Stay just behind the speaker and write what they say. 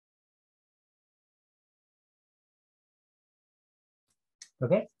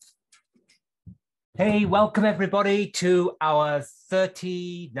Okay. Hey, welcome everybody to our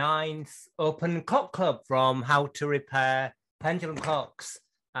 39th Open Clock Club from How to Repair Pendulum Clocks.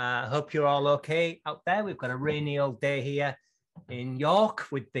 Hope you're all okay out there. We've got a rainy old day here in York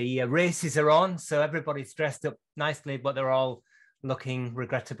with the races are on. So everybody's dressed up nicely, but they're all looking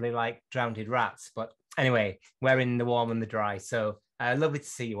regrettably like drowned rats. But anyway, we're in the warm and the dry. So lovely to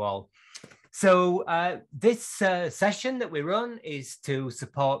see you all. So this session that we run is to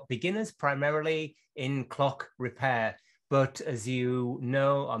support beginners primarily in clock repair. But as you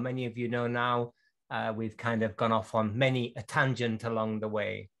know, or many of you know now, we've kind of gone off on many a tangent along the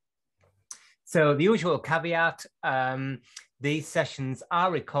way. So the usual caveat, these sessions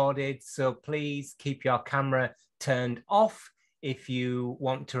are recorded, so please keep your camera turned off if you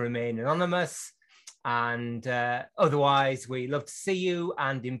want to remain anonymous. And otherwise, we love to see you.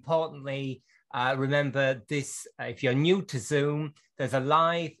 And importantly, remember this, if you're new to Zoom, there's a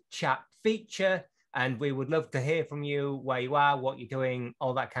live chat feature, and we would love to hear from you, where you are, what you're doing,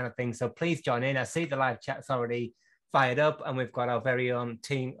 all that kind of thing. So please join in. I see the live chat's already fired up, and we've got our very own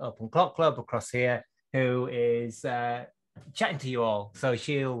Team Open Clock Club across here who is chatting to you all. So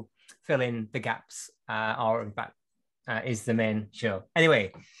she'll fill in the gaps, or in fact, is the main show.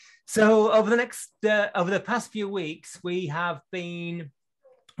 Anyway. So over the past few weeks, we have been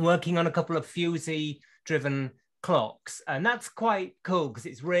working on a couple of Fusee-driven clocks, and that's quite cool because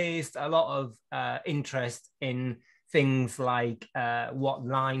it's raised a lot of interest in things like what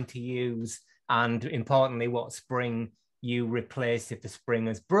line to use, and importantly, what spring you replace if the spring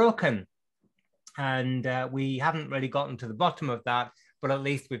is broken. And we haven't really gotten to the bottom of that, but at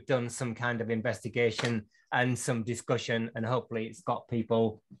least we've done some kind of investigation and some discussion, and hopefully it's got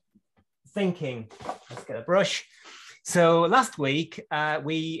people thinking. Let's get a brush. So last week,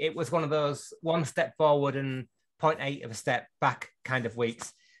 it was one of those one step forward and 0.8 of a step back kind of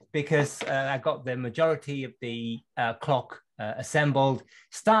weeks, because I got the majority of the clock assembled,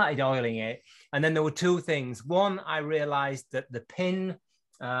 started oiling it, and then there were two things. One, I realized that the pin,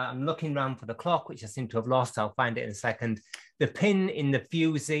 I'm looking around for the clock, which I seem to have lost. I'll find it in a second. The pin in the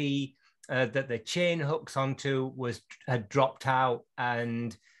Fusee that the chain hooks onto had dropped out,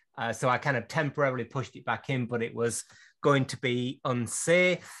 and so I kind of temporarily pushed it back in, but it was going to be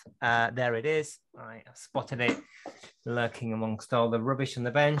unsafe. There it is. I spotted it lurking amongst all the rubbish on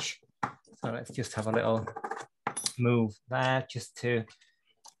the bench. So let's just have a little move there just to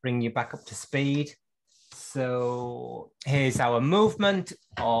bring you back up to speed. So here's our movement,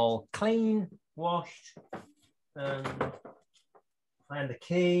 all clean, washed. Find the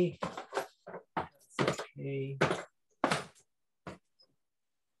key. That's the key.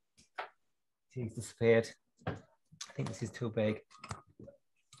 He's disappeared. I think this is too big.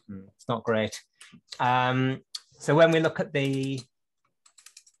 It's not great. So when we look at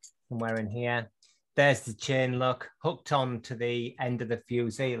somewhere in here, there's the chain look hooked on to the end of the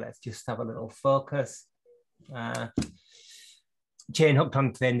Fusee. Let's just have a little focus. Chain hooked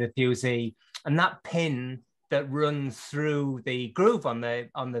onto the end of the Fusee, and that pin that runs through the groove on the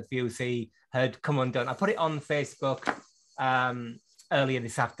Fusee had come undone. I put it on Facebook earlier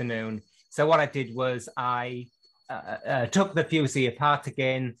this afternoon. So what I did was I took the Fusee apart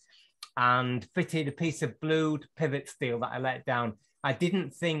again and fitted a piece of blued pivot steel that I let down. I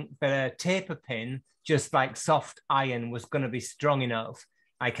didn't think that a taper pin, just like soft iron, was going to be strong enough.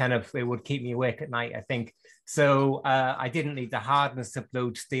 It would keep me awake at night, I think. So I didn't need the hardness of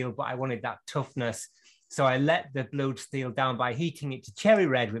blued steel, but I wanted that toughness. So I let the blued steel down by heating it to cherry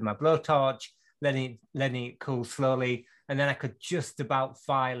red with my blowtorch, letting it cool slowly, and then I could just about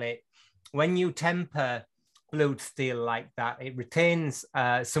file it. When you temper blued steel like that, it retains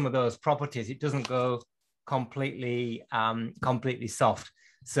some of those properties. It doesn't go completely soft.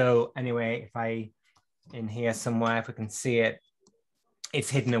 So anyway, in here somewhere, if we can see it, it's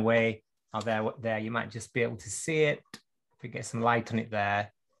hidden away. Oh, there, you might just be able to see it. If we get some light on it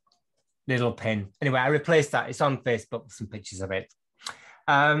there, little pin. Anyway, I replaced that. It's on Facebook with some pictures of it.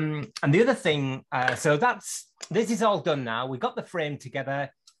 And the other thing, so this is all done now. We got the frame together.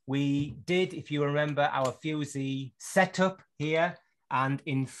 We did, if you remember, our Fusee setup here. And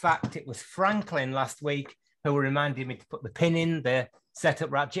in fact, it was Franklin last week who reminded me to put the pin in the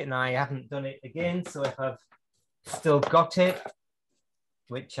setup ratchet, and I haven't done it again. So if I've still got it,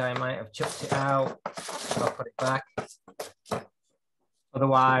 which I might have chucked it out, I'll put it back.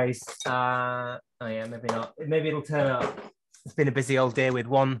 Otherwise, oh yeah, maybe not. Maybe it'll turn up. It's been a busy old day with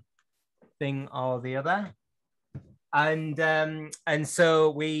one thing or the other. And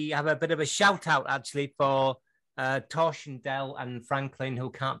so we have a bit of a shout out actually for Tosh and Dell and Franklin, who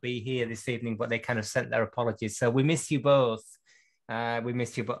can't be here this evening, but they kind of sent their apologies. So we miss you both. We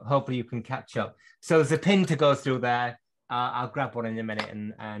missed you, but hopefully you can catch up. So there's a pin to go through there. I'll grab one in a minute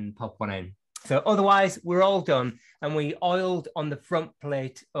and pop one in. So otherwise, we're all done. And we oiled on the front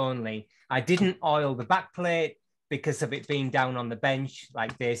plate only. I didn't oil the back plate because of it being down on the bench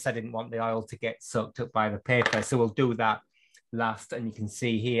like this. I didn't want the oil to get soaked up by the paper. So we'll do that last. And you can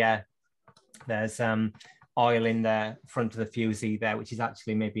see here, there's oil in the front of the fusee there, which is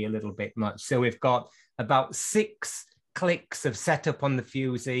actually maybe a little bit much. So we've got about 6 clicks of setup on the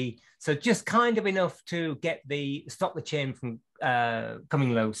fusee. So just kind of enough to stop the chain from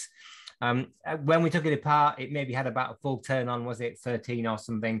coming loose. When we took it apart, it maybe had about a full turn on, was it 13 or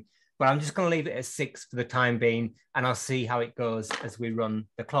something? But I'm just going to leave it at 6 for the time being, and I'll see how it goes as we run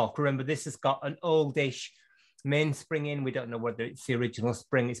the clock. Remember, this has got an oldish mainspring in. We don't know whether it's the original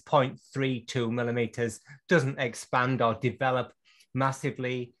spring. It's 0.32 millimeters, doesn't expand or develop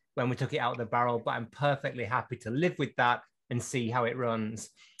massively when we took it out of the barrel, but I'm perfectly happy to live with that and see how it runs.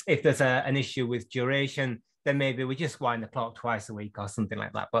 If there's an issue with duration, then maybe we just wind the clock twice a week or something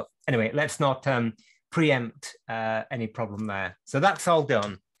like that. But anyway, let's not preempt any problem there. So that's all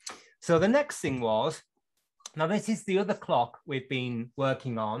done. So the next thing was, now this is the other clock we've been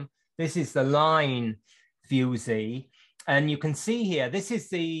working on. This is the line fusee. And you can see here, this is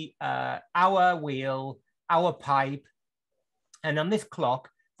the hour wheel, hour pipe. And on this clock,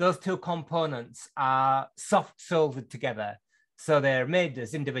 those two components are soft soldered together. So they're made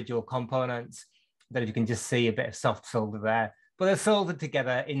as individual components that you can just see a bit of soft solder there, but they're soldered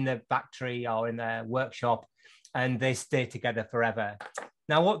together in the factory or in the workshop, and they stay together forever.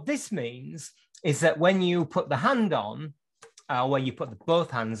 Now, what this means is that when you put the hand on, or when you put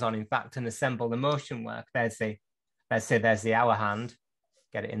both hands on, in fact, and assemble the motion work, let's say there's the hour hand,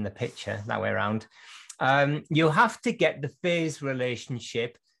 get it in the picture that way around. You'll have to get the phase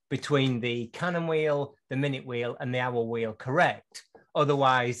relationship between the cannon wheel, the minute wheel, and the hour wheel correct.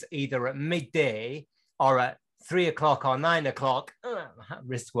 Otherwise, either at midday or at 3 o'clock or 9 o'clock,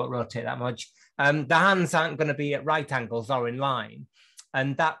 wrist won't rotate that much. The hands aren't going to be at right angles or in line.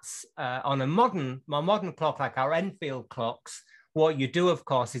 And that's on a more modern clock like our Enfield clocks. What you do, of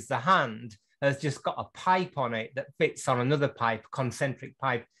course, is the hand has just got a pipe on it that fits on another pipe, concentric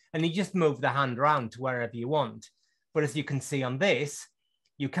pipe, and you just move the hand around to wherever you want. But as you can see on this,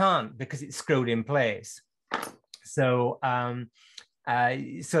 you can't because it's screwed in place. So,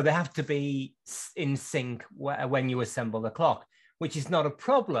 so they have to be in sync when you assemble the clock, which is not a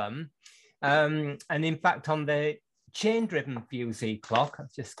problem. And in fact, on the chain-driven fusee clock, I'll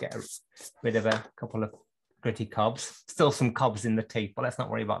just get rid of a couple of gritty cobs. Still some cobs in the teeth, but let's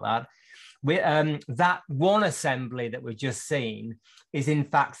not worry about that. That one assembly that we've just seen is in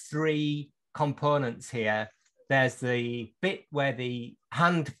fact 3 components here. There's the bit where the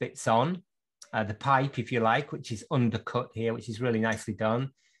hand fits on, the pipe, if you like, which is undercut here, which is really nicely done.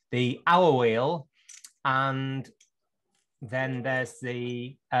 The hour wheel, and then there's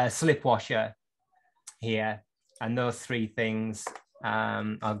the slip washer here. And those 3 things,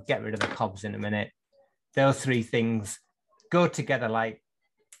 I'll get rid of the cobs in a minute. Those 3 things go together like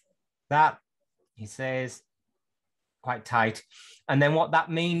that, he says, quite tight. And then what that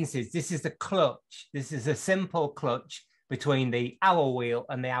means is this is the clutch. This is a simple clutch between the hour wheel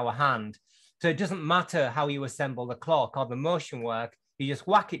and the hour hand. So it doesn't matter how you assemble the clock or the motion work, you just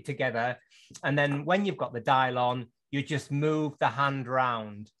whack it together. And then when you've got the dial on, you just move the hand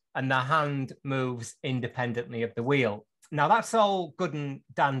round and the hand moves independently of the wheel. Now that's all good and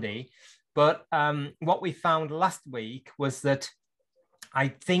dandy, but what we found last week was that I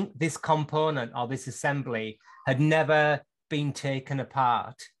think this component or this assembly had never been taken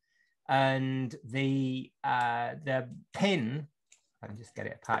apart. And the pin, I can just get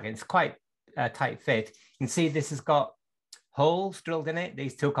it apart again, it's quite a tight fit. You can see this has got holes drilled in it,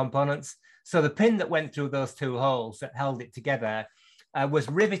 these 2 components. So the pin that went through those 2 holes that held it together was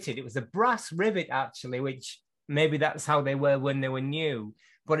riveted. It was a brass rivet, actually, which maybe that's how they were when they were new,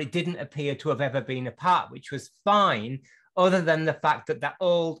 but it didn't appear to have ever been apart, which was fine, other than the fact that that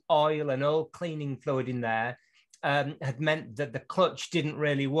old oil and old cleaning fluid in there had meant that the clutch didn't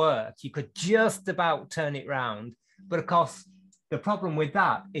really work. You could just about turn it round. But of course, the problem with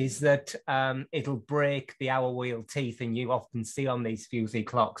that is that it'll break the hour wheel teeth, and you often see on these fusee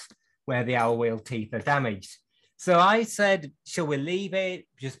clocks where the hour wheel teeth are damaged. So I said, shall we leave it,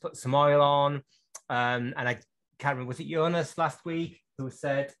 just put some oil on? And I can't remember, was it Jonas last week who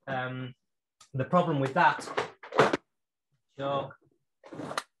said the problem with that, so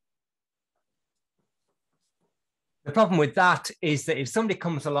the problem with that is that if somebody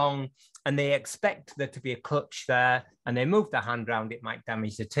comes along and they expect there to be a clutch there and they move their hand round, it might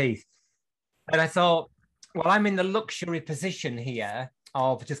damage the teeth. And I thought, Well, I'm in the luxury position here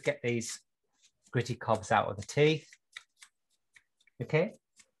of just get these gritty cobs out of the teeth. Okay.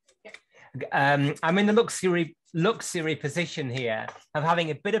 I'm in the luxury position here of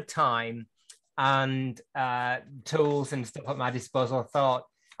having a bit of time and tools and stuff at my disposal. I thought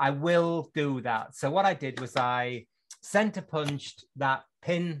I will do that. So what I did was I center punched that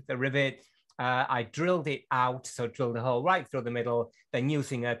pin, the rivet. I drilled it out, so drilled a hole right through the middle, then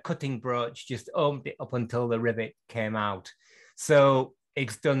using a cutting broach, just opened it up until the rivet came out. So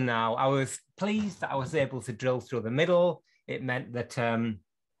it's done now. I was pleased that I was able to drill through the middle. It meant that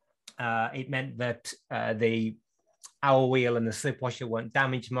the hour wheel and the slip washer weren't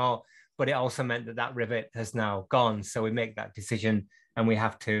damaged more, but it also meant that that rivet has now gone. So we make that decision and we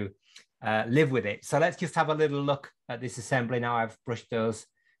have to live with it. So let's just have a little look at this assembly now. I've brushed those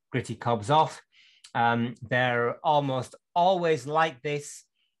gritty cobs off. They're almost always like this.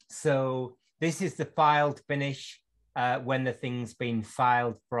 So this is the filed finish when the thing's been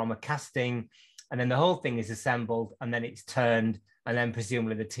filed from a casting, and then the whole thing is assembled and then it's turned, and then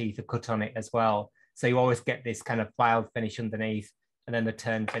presumably the teeth are cut on it as well. So you always get this kind of filed finish underneath and then the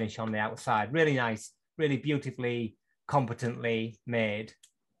turn finish on the outside. Really nice, really beautifully, competently made.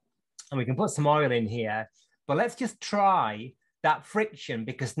 And we can put some oil in here, but let's just try that friction,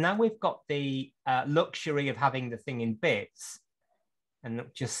 because now we've got the luxury of having the thing in bits, and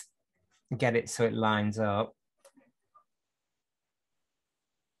just get it so it lines up.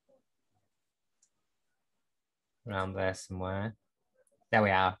 Around there somewhere. There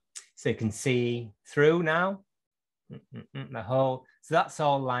we are. So you can see through now the hole. So that's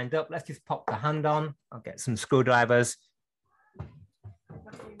all lined up. Let's just pop the hand on. I'll get some screwdrivers.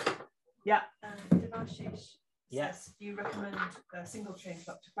 Yeah. Devashish, yes. You recommend a single chain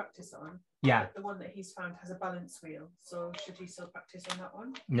clock to practice on. Yeah. But the one that he's found has a balance wheel. So should he still practice on that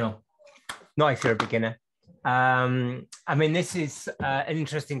one? No. Not if you're a beginner. I mean, this is an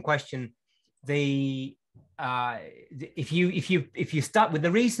interesting question. If you start with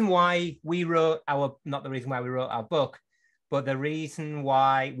the reason why we wrote our, not the reason why we wrote our book, but the reason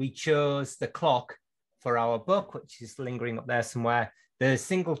why we chose the clock for our book, which is lingering up there somewhere, the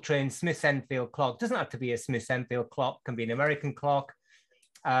single train Smith Enfield clock. Doesn't have to be a Smith Enfield clock, can be an American clock,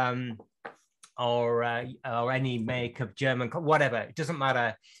 or any make of German clock, whatever, it doesn't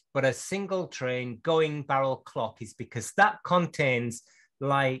matter. But a single train going barrel clock is because that contains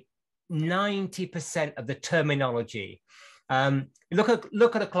like 90% of the terminology. Look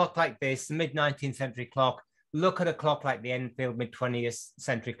at a clock like this, the mid-19th century clock. Look at a clock like the Enfield mid-20th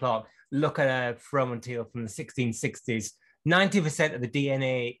century clock. Look at a Fromentil from the 1660s. 90% of the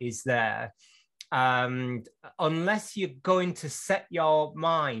DNA is there. Unless you're going to set your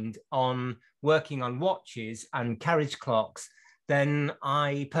mind on working on watches and carriage clocks, then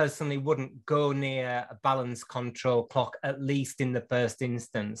I personally wouldn't go near a balance control clock, at least in the first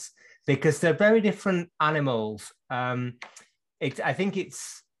instance, because they're very different animals. I think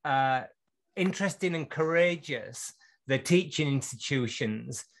it's interesting and courageous, the teaching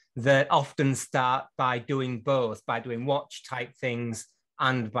institutions that often start by doing both, by doing watch type things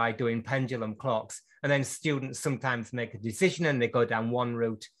and by doing pendulum clocks. And then students sometimes make a decision and they go down one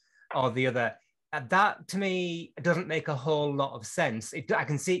route or the other. That to me doesn't make a whole lot of sense. I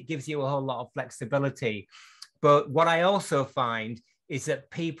can see it gives you a whole lot of flexibility. But what I also find is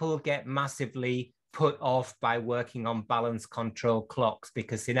that people get massively put off by working on balance control clocks,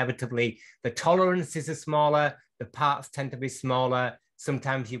 because inevitably the tolerances are smaller, the parts tend to be smaller.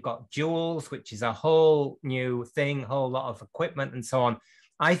 Sometimes you've got jewels, which is a whole new thing, whole lot of equipment and so on.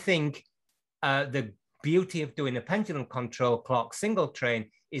 I think the beauty of doing a pendulum control clock single train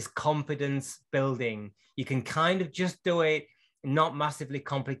is confidence building. You can kind of just do it, not massively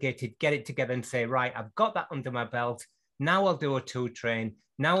complicated, get it together and say, right, I've got that under my belt. Now I'll do a 2-train.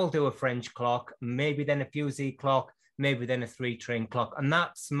 Now I'll do a French clock, maybe then a fusee clock, maybe then a 3-train clock. And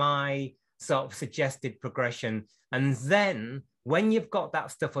that's my sort of suggested progression. And then when you've got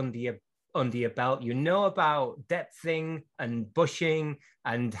that stuff under your belt, you know about depthing and bushing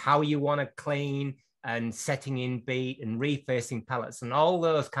and how you want to clean and setting in beat and refacing pellets and all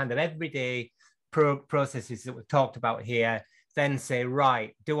those kind of everyday processes that we've talked about here. Then say,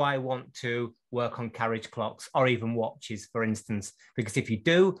 right, do I want to work on carriage clocks or even watches, for instance? Because if you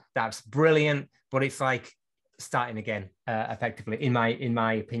do, that's brilliant, but it's like starting again, effectively, in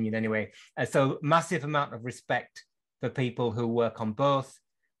my opinion anyway. So massive amount of respect for people who work on both,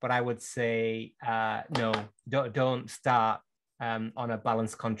 but I would say, no, don't start on a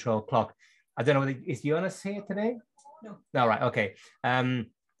balance control clock. I don't know, is Jonas here today? No. All right, okay.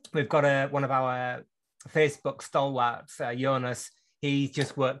 We've got one of our Facebook stalwarts, Jonas. He's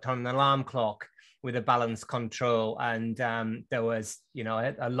just worked on an alarm clock, with a balance control. And there was, you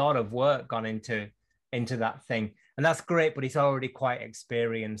know, a lot of work gone into that thing. And that's great, but it's already quite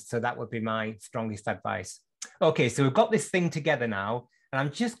experienced. So that would be my strongest advice. Okay, so we've got this thing together now, and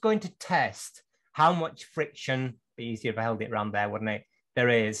I'm just going to test how much friction, be easier if I held it around there, wouldn't it? There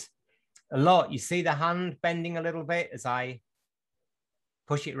is a lot. You see the hand bending a little bit as I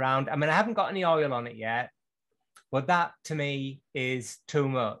push it around. I mean, I haven't got any oil on it yet, but that to me is too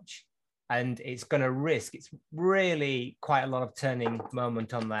much. And it's going to risk, it's really quite a lot of turning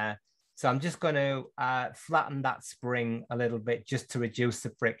moment on there. So I'm just going to flatten that spring a little bit just to reduce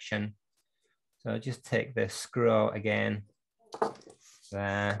the friction. So just take the screw out again.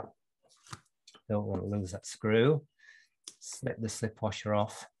 There. Don't want to lose that screw. Slip the slip washer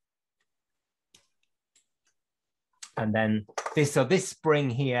off. And then this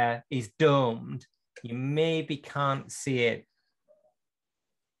spring here is domed. You maybe can't see it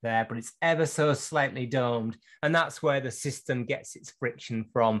there, but it's ever so slightly domed. And that's where the system gets its friction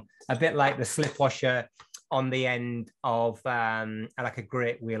from, a bit like the slip washer on the end of like a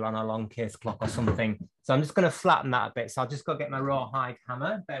great wheel on a long case clock or something. So I'm just going to flatten that a bit. So I'll just go get my rawhide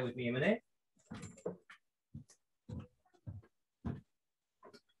hammer. Bear with me a minute.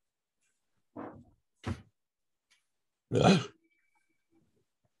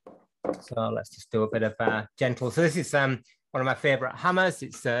 So let's just do a bit of gentle. So this is one of my favorite hammers.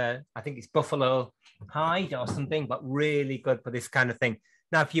 It's I think it's buffalo hide or something, but really good for this kind of thing.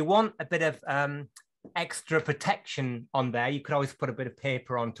 Now, if you want a bit of extra protection on there, you could always put a bit of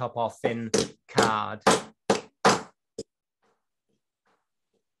paper on top or thin card.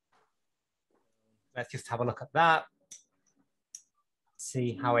 Let's just have a look at that.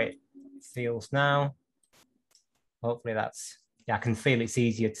 See how it feels now. Hopefully that's, yeah, I can feel it's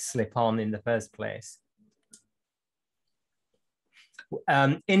easier to slip on in the first place.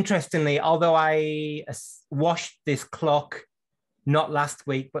 Interestingly, although I washed this clock not last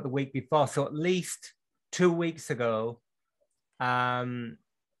week, but the week before, so at least 2 weeks ago,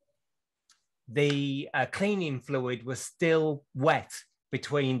 the cleaning fluid was still wet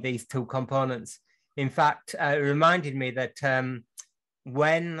between these two components. In fact, it reminded me that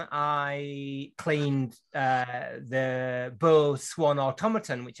when I cleaned the Bow Swan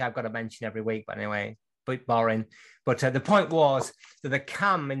automaton, which I've got to mention every week, but anyway, a bit boring. But the point was that the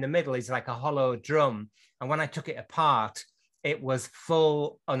cam in the middle is like a hollow drum. And when I took it apart, it was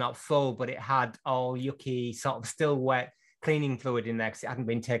full, or not full, but it had all yucky, sort of still wet cleaning fluid in there because it hadn't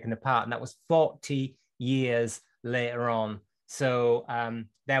been taken apart. And that was 40 years later on. So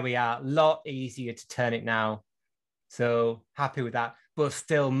there we are, a lot easier to turn it now. So happy with that, but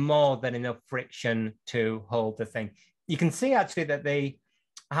still more than enough friction to hold the thing. You can see actually that the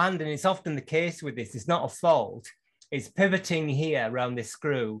hand, and it's often the case with this, it's not a fault, it's pivoting here around this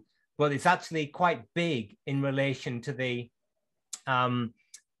screw, but it's actually quite big in relation to the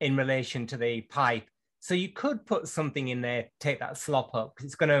pipe. So you could put something in there, take that slop up, because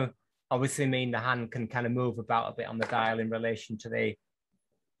it's going to obviously mean the hand can kind of move about a bit on the dial in relation to the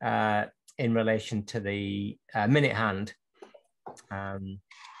minute hand.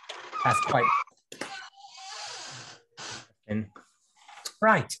 That's quite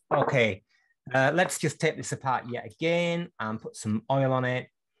right. Okay, let's just take this apart yet again and put some oil on it.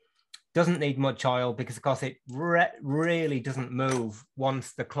 Doesn't need much oil because of course it really doesn't move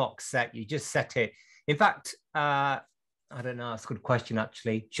once the clock's set. You just set it. In fact, I don't know, that's a good question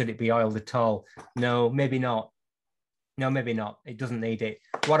actually. Should it be oiled at all? No, maybe not. No, maybe not. It doesn't need it.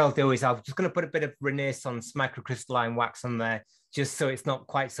 What I'll do is I'm just going to put a bit of Renaissance microcrystalline wax on there, just so it's not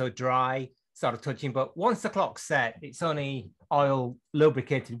quite so dry, sort of touching. But once the clock's set, it's only oil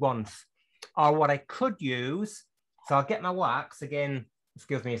lubricated once. Or what I could use, so I'll get my wax again.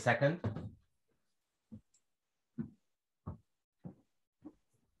 Excuse me a second.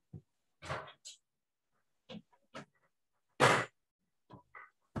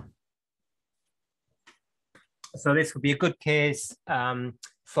 So this would be a good case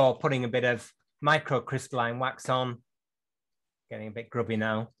for putting a bit of microcrystalline wax on. Getting a bit grubby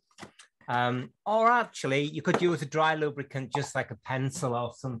now. Or actually, you could use a dry lubricant, just like a pencil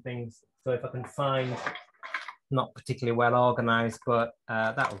or something. So if I can find, not particularly well organized, but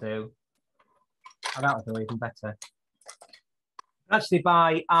that'll do. Oh, that'll do even better. Actually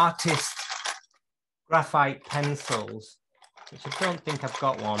buy artist graphite pencils, which I don't think I've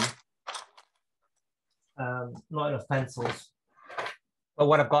got one. Not enough pencils. But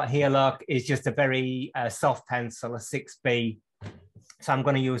what I've got here, look, is just a very soft pencil, a 6B. So I'm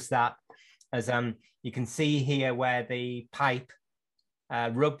going to use that as you can see here where the pipe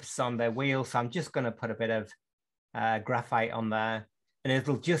rubs on the wheel. So I'm just going to put a bit of graphite on there. and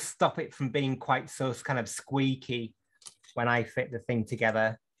it'll just stop it from being quite so kind of squeaky when I fit the thing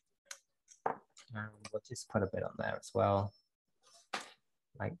together. And we'll just put a bit on there as well,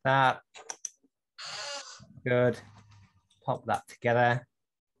 like that. Good. Pop that together.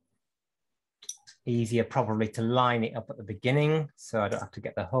 Easier probably to line it up at the beginning, so I don't have to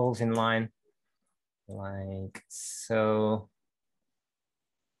get the holes in line, like so.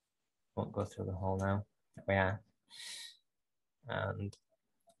 Won't go through the hole now. There we are. And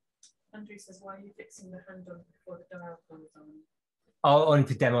Andrew says, why are you fixing the handle before the dial comes on? Oh, only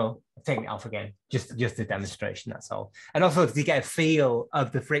to demo. I'm taking it off again, just a demonstration, that's all. And also to get a feel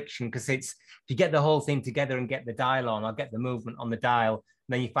of the friction, because it's, if you get the whole thing together and get the dial on, or get the movement on the dial,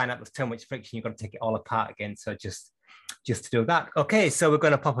 and then you find out there's too much friction, you've got to take it all apart again. So just to do that. Okay, so we're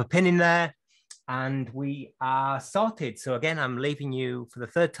going to pop a pin in there and we are sorted. So again, I'm leaving you for the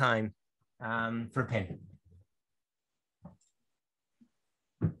third time for a pin.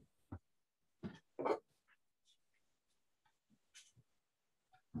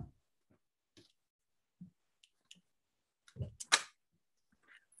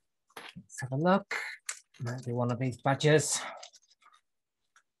 Let's have a look. Might be one of these badges.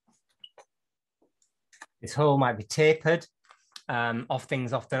 This hole might be tapered. Off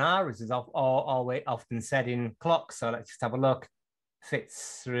things often are, as is always often said in clocks. So let's just have a look.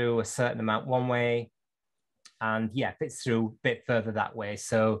 Fits through a certain amount one way, and yeah, fits through a bit further that way.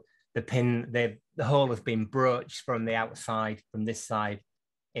 So the pin, the hole has been broached from the outside, from this side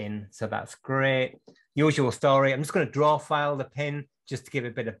in. So that's great. Usual story. I'm just going to draw file the pin just to give it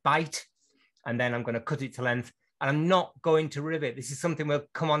a bit of bite, and then I'm going to cut it to length. And I'm not going to rivet. This is something we'll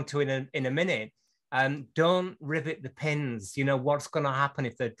come on to in a minute. Don't rivet the pins. You know what's going to happen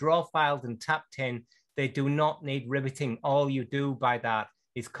if they're draw filed and tapped in. They do not need riveting. All you do by that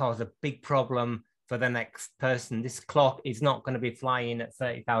is cause a big problem for the next person. This clock is not going to be flying at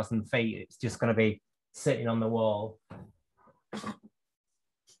 30,000 feet. It's just going to be sitting on the wall.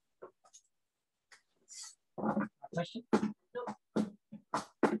 Question? No.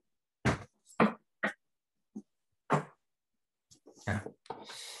 Yeah.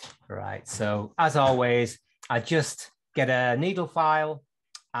 Right, so as always, I just get a needle file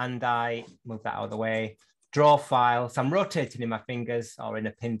and I move that out of the way, draw file. So I'm rotating in my fingers or in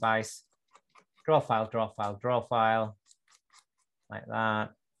a pin vise. Draw file, draw file, draw file, like that.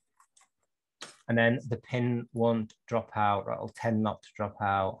 And then the pin won't drop out, or it'll tend not to drop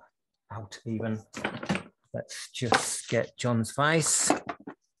out even. Let's just get John's vise.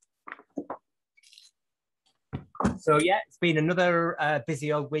 So yeah, it's been another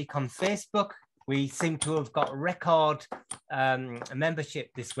busy old week on Facebook. We seem to have got record membership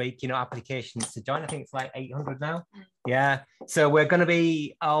this week, you know, applications to join. I think it's like 800 now. Yeah. So we're going to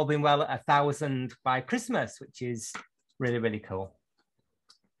be all being well at 1,000 by Christmas, which is really, really cool.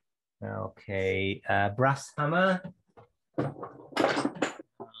 Okay. Brass hammer. And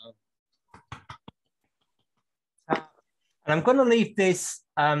I'm going to leave this.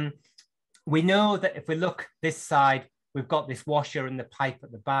 We know that if we look this side, we've got this washer and the pipe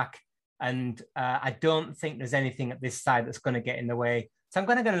at the back. And I don't think there's anything at this side that's going to get in the way. So I'm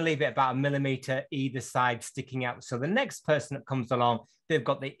going to leave it about 1 millimeter either side sticking out. So the next person that comes along, they've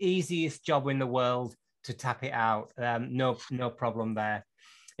got the easiest job in the world to tap it out. No problem there.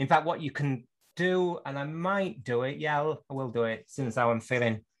 In fact, what you can do, and I might do it. Yeah, I will do it as soon as I'm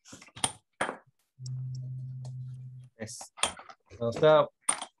feeling this. So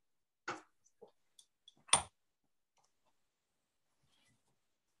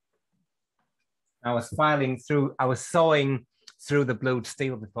I was sawing through the blued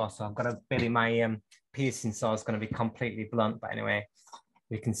steel before, so I've got a bit in my piercing saw is going to be completely blunt, but anyway,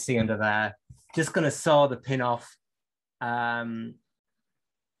 you can see under there. Just going to saw the pin off 3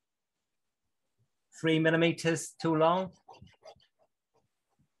 millimeters too long.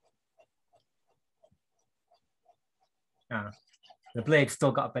 The blade's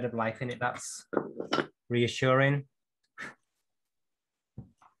still got a bit of life in it. That's reassuring.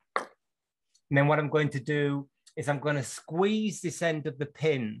 And then what I'm going to do is I'm going to squeeze this end of the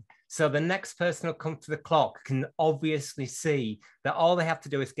pin so the next person who comes to the clock can obviously see that all they have to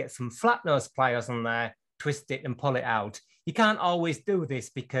do is get some flat nose pliers on there, twist it and pull it out. You can't always do this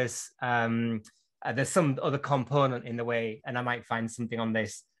because there's some other component in the way, and I might find something on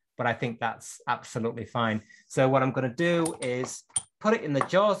this, but I think that's absolutely fine. So what I'm going to do is put it in the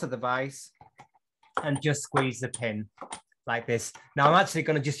jaws of the vise and just squeeze the pin like this. Now I'm actually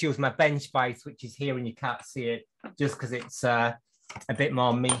going to just use my bench vise, which is here and you can't see it, just because it's a bit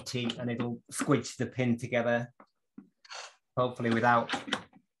more meaty and it'll squidge the pin together, hopefully without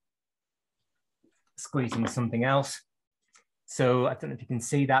squeezing something else. So I don't know if you can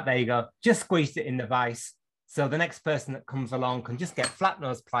see that. There you go. Just squeezed it in the vise. So the next person that comes along can just get flat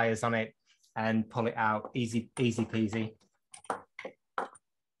nose pliers on it and pull it out. Easy, easy peasy.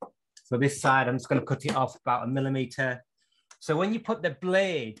 So this side, I'm just going to cut it off about 1 millimeter. So when you put the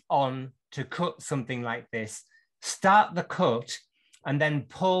blade on to cut something like this, start the cut and then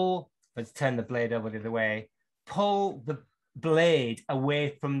pull, let's turn the blade over the other way, pull the blade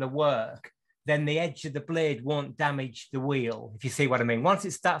away from the work. Then the edge of the blade won't damage the wheel, if you see what I mean. Once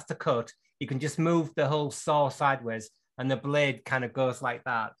it starts to cut, you can just move the whole saw sideways and the blade kind of goes like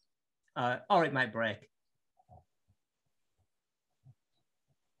that, or it might break.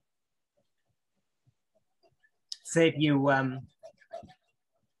 Save you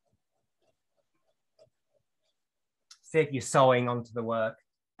sewing onto the work.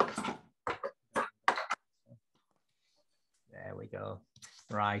 There we go.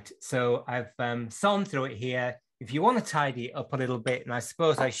 Right, so I've sewn through it here. If you want to tidy it up a little bit, and I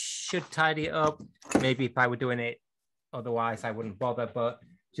suppose I should tidy it up, maybe if I were doing it, otherwise I wouldn't bother, but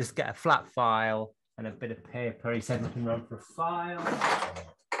just get a flat file and a bit of paper. He said nothing wrong for a file.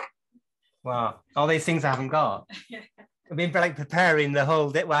 Well, all these things I haven't got. I've been like preparing the whole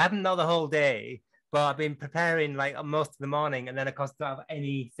day. Well, I haven't, not the whole day, but I've been preparing like most of the morning, and then of course don't have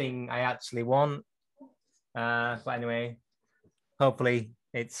anything I actually want. But anyway, hopefully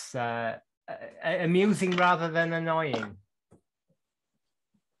it's amusing rather than annoying.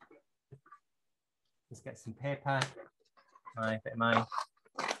 Let's get some paper. A bit of my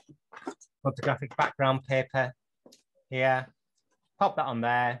photographic background paper here. Pop that on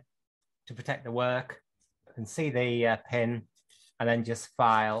there to protect the work. You can see the pin, and then just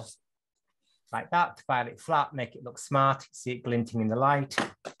file like that to file it flat, make it look smart. See it glinting in the light.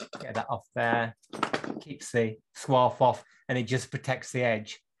 Get that off there. Keeps the swarf off, and it just protects the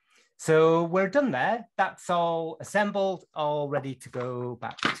edge. So we're done there. That's all assembled, all ready to go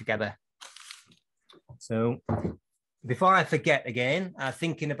back together. So before I forget again,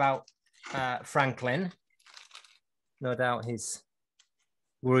 thinking about Franklin, no doubt he's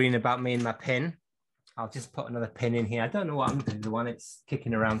worrying about me and my pin. I'll just put another pin in here. I don't know what I'm going to do, the one it's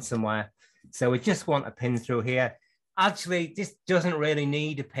kicking around somewhere. So we just want a pin through here. Actually, this doesn't really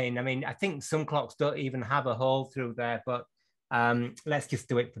need a pin. I mean, I think some clocks don't even have a hole through there, but let's just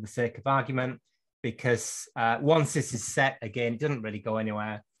do it for the sake of argument, because once this is set again, it doesn't really go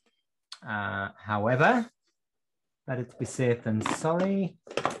anywhere. However, better to be safe than sorry.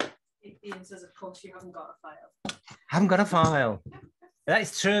 Ian says, of course, you haven't got a file. I haven't got a file. That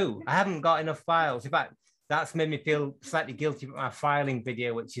is true. I haven't got enough files. In fact, that's made me feel slightly guilty about my filing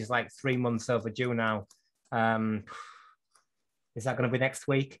video, which is like 3 months overdue now. Is that going to be next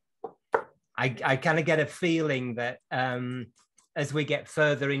week? I kind of get a feeling that as we get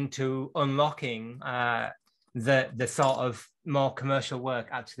further into unlocking the sort of more commercial work,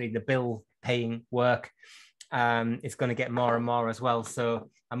 actually the bill paying work, it's going to get more and more as well. So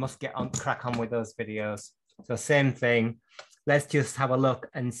I must get on, crack on with those videos. So same thing. Let's just have a look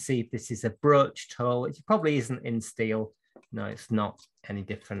and see if this is a broached hole. It probably isn't in steel. No, it's not any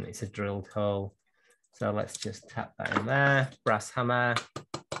different. It's a drilled hole. So let's just tap that in there. Brass hammer.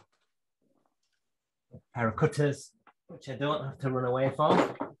 A pair of cutters, which I don't have to run away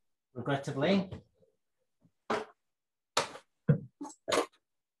from, regrettably.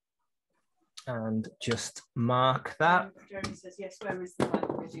 And just mark that. Jeremy says, yes, where is the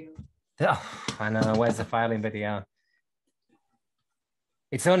filing video? Oh, I know, where's the filing video?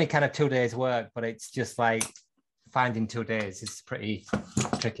 It's only kind of 2 days work, but it's just like finding 2 days is pretty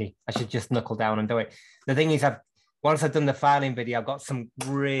tricky. I should just knuckle down and do it. The thing is, once I've done the filing video, I've got some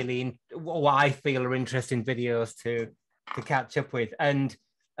really, what I feel are interesting videos to catch up with. And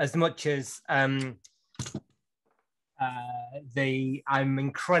as much as I'm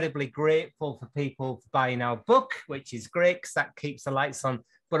incredibly grateful for people buying our book, which is great because that keeps the lights on.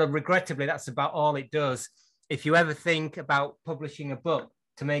 But regrettably, that's about all it does. If you ever think about publishing a book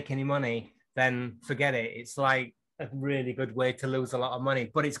to make any money, then forget it. It's like a really good way to lose a lot of money,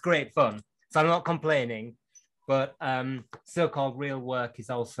 but it's great fun. So I'm not complaining, but so-called real work is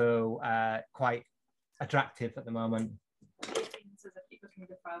also quite attractive at the moment.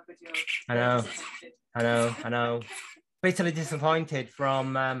 I know. Bitterly disappointed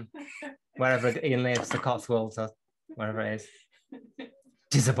from wherever Ian lives, the Cotswolds or wherever it is.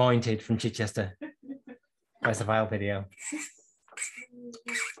 Disappointed from Chichester. Where's the file video?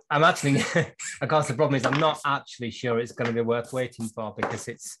 I'm actually, of course, the problem is I'm not actually sure it's going to be worth waiting for, because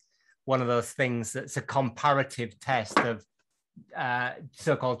it's one of those things that's a comparative test of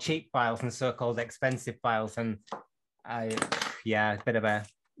so-called cheap files and so-called expensive files. And yeah, a bit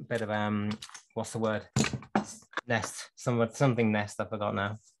of what's the word? Nest, something nest, I forgot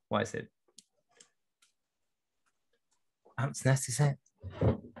now. What is it? Ants nest, is it?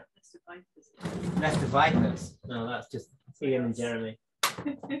 Nest of vipers. No, that's just Ian and Jeremy.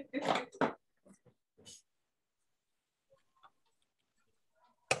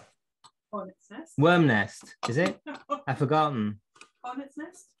 Hornet's nest. Worm nest, is it? I've forgotten. Hornet's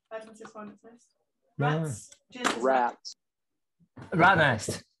nest? Edmund says hornet's nest. Rats. No. Rats. Rat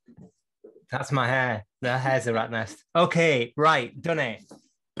nest. That's my hair. The hair's a rat nest. Okay, right, done it.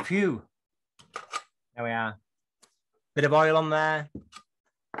 Phew. There we are. Bit of oil on there.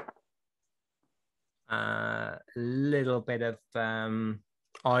 A little bit of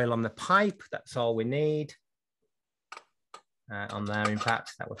oil on the pipe. That's all we need. On there, in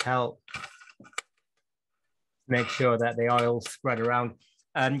fact, that would help. Make sure that the oil spread around.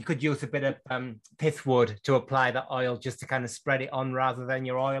 You could use a bit of pith wood to apply the oil just to kind of spread it on rather than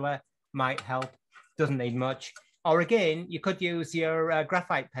your oiler. Might help. Doesn't need much. Or again, you could use your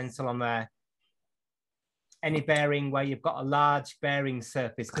graphite pencil on there. Any bearing where you've got a large bearing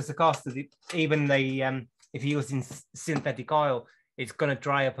surface, because of course, even the if you're using synthetic oil, it's going to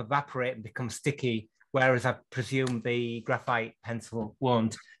dry up, evaporate, and become sticky. Whereas I presume the graphite pencil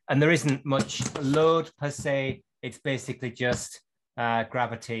won't. And there isn't much load per se. It's basically just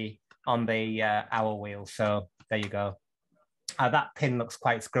gravity on the hour wheel. So there you go. That pin looks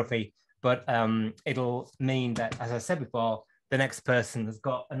quite scruffy, but it'll mean that, as I said before, the next person has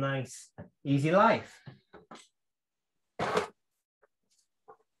got a nice, easy life.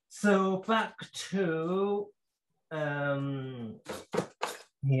 So back to,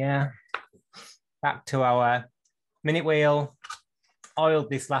 back to our minute wheel. Oiled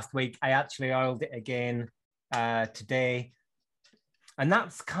this last week. I actually oiled it again today. And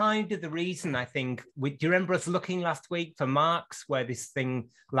that's kind of the reason, I think. Do you remember us looking last week for marks where this thing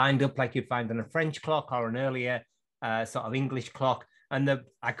lined up like you'd find on a French clock or an earlier sort of English clock? And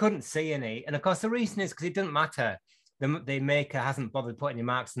I couldn't see any. And of course, the reason is because it doesn't matter. The maker hasn't bothered putting any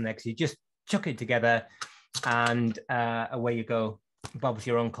marks in there because you just chuck it together and away you go. Bob's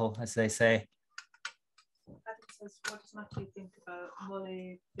your uncle, as they say. Adam says, what does Matthew think about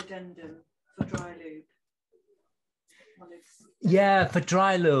molybdenum for dry lube? Yeah, for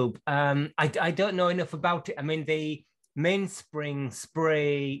dry lube. I don't know enough about it. I mean, the mainspring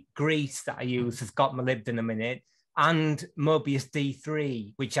spray grease that I use has got molybdenum in it, and Mobius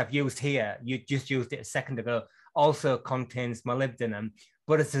D3, which I've used here. You just used it a second ago, also contains molybdenum.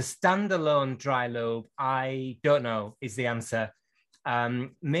 But as a standalone dry lube, I don't know is the answer.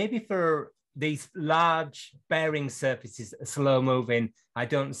 Maybe for these large bearing surfaces, slow moving, I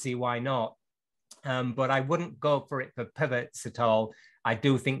don't see why not. But I wouldn't go for it for pivots at all. I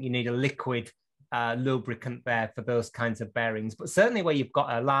do think you need a liquid lubricant there for those kinds of bearings. But certainly where you've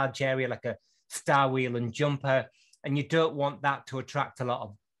got a large area like a star wheel and jumper, and you don't want that to attract a lot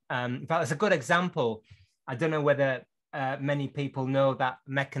of, in fact, it's a good example. I don't know whether many people know that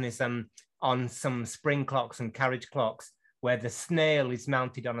mechanism on some spring clocks and carriage clocks where the snail is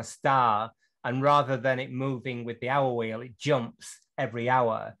mounted on a star, and rather than it moving with the hour wheel, it jumps every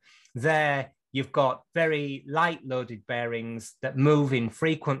hour. There, you've got very light loaded bearings that move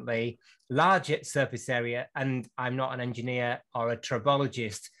infrequently, large surface area, and I'm not an engineer or a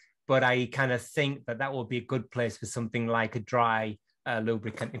tribologist, but I kind of think that that will be a good place for something like a dry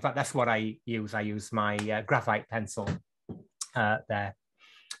lubricant. In fact, that's what I use. I use my graphite pencil there.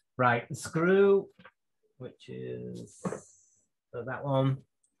 Right, the screw, which is that one.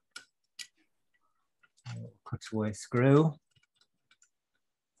 Cutaway screw.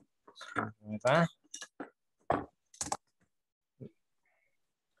 There.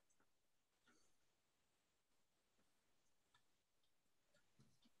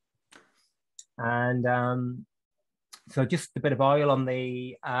 And so just a bit of oil on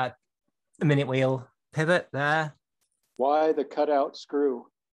the minute wheel pivot there. Why the cutout screw?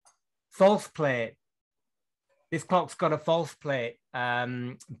 False plate. This clock's got a false plate,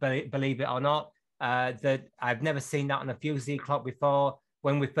 believe it or not. That I've never seen that on a Fusee clock before.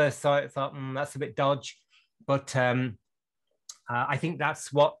 When we first saw it, I thought, that's a bit dodge. But I think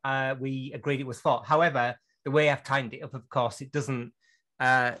that's what we agreed it was for. However, the way I've tightened it up, of course, it doesn't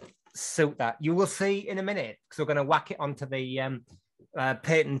suit that. You will see in a minute, because we're going to whack it onto the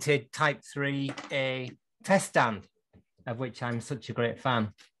patented Type 3A test stand, of which I'm such a great fan.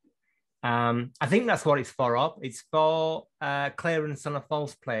 I think that's what it's for. It's for clearance on a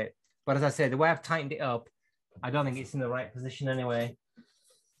false plate. But as I say, the way I've tightened it up, I don't think it's in the right position anyway.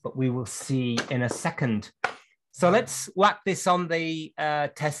 But we will see in a second. So let's whack this on the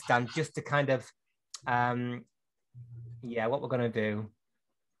test stand just to kind of, what we're going to do.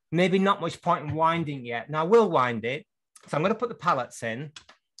 maybe not much point in winding yet. Now, I will wind it. So I'm going to put the pallets in.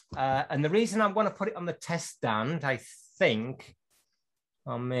 And the reason I'm going to put it on the test stand, I think,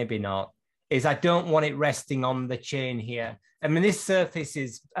 or maybe not, is I don't want it resting on the chain here. I mean, this surface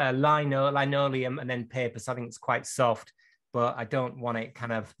is linoleum and then paper, so I think it's quite soft, but I don't want it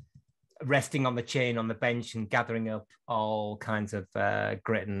kind of resting on the chain on the bench and gathering up all kinds of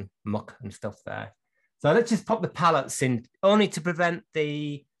grit and muck and stuff there. So let's just pop the pallets in, only to prevent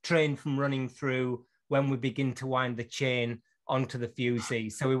the train from running through when we begin to wind the chain onto the fusee.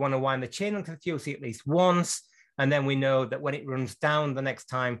 So we want to wind the chain onto the fusee at least once, and then we know that when it runs down the next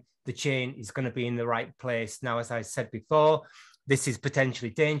time, the chain is going to be in the right place. Now, as I said before, this is potentially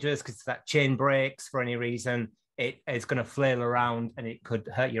dangerous because if that chain breaks for any reason, it is going to flail around and it could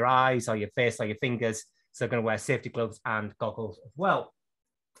hurt your eyes or your face or your fingers. So going to wear safety gloves and goggles as well.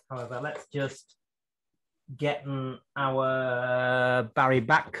 However, let's just get our Barry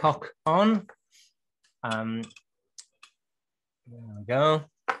Babcock on. There we go.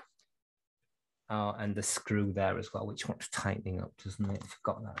 Oh, and the screw there as well, which wants tightening up, doesn't it?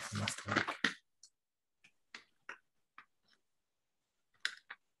 Forgot that from last week.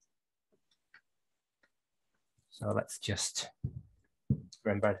 So let's just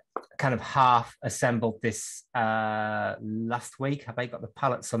remember, I kind of half assembled this last week. Have I got the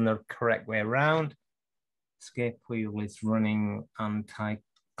pallets on the correct way around? Escape wheel is running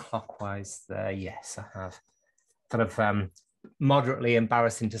anti-clockwise there. Yes, I have. Sort of moderately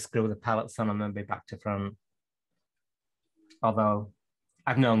embarrassing to screw the pallets on and then be back to front. Although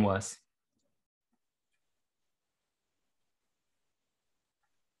I've known worse.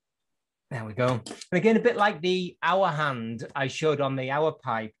 There we go. And again, a bit like the hour hand I showed on the hour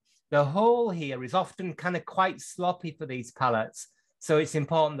pipe, the hole here is often kind of quite sloppy for these pallets. So it's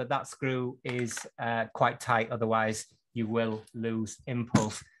important that that screw is quite tight, otherwise you will lose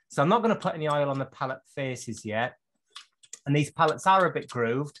impulse. So I'm not going to put any oil on the pallet faces yet. And these pallets are a bit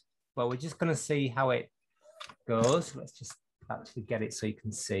grooved, but we're just going to see how it goes. Let's just actually get it so you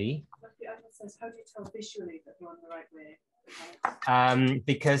can see. How do you tell visually that you're on the right way?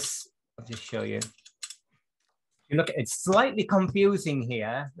 Because I'll just show you. You look at it's slightly confusing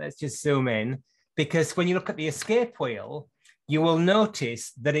here. Let's just zoom in, because when you look at the escape wheel, you will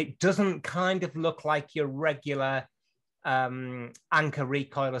notice that it doesn't kind of look like your regular anchor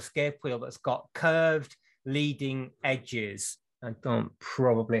recoil escape wheel that's got curved leading edges. I don't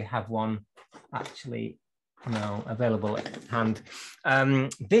probably have one actually available at hand.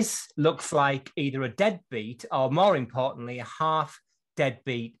 This looks like either a deadbeat or, more importantly, a half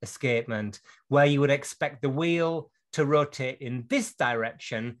deadbeat escapement, where you would expect the wheel to rotate in this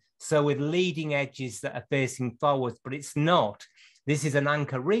direction, so with leading edges that are facing forwards, but it's not. This is an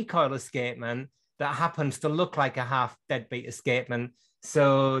anchor recoil escapement that happens to look like a half deadbeat escapement.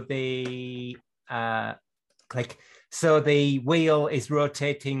 So the so the wheel is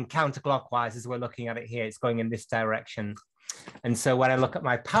rotating counterclockwise as we're looking at it here. It's going in this direction. And so when I look at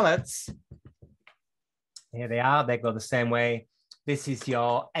my pallets, here they are, they go the same way. This is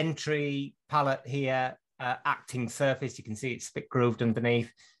your entry pallet here, acting surface. You can see it's a bit grooved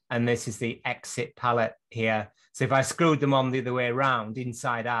underneath. And this is the exit pallet here. So if I screwed them on the other way around,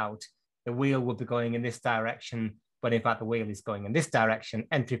 inside out, the wheel would be going in this direction, but in fact the wheel is going in this direction,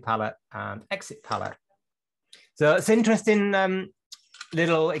 entry pallet and exit pallet. So it's interesting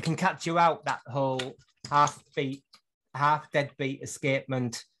it can catch you out, that whole half deadbeat escape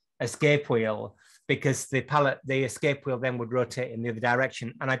wheel, because the escape wheel then would rotate in the other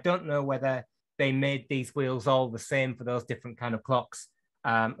direction. And I don't know whether they made these wheels all the same for those different kind of clocks.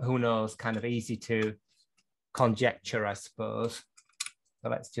 Who knows, kind of easy to conjecture, I suppose. So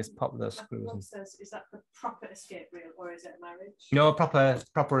let's just pop those screws in. Is that the proper escape wheel or is it a marriage? No,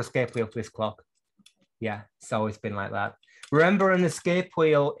 proper escape wheel for this clock. Yeah, it's always been like that. Remember, an escape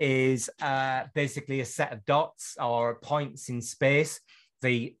wheel is basically a set of dots or points in space.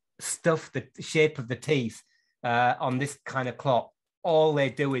 The shape of the teeth on this kind of clock, all they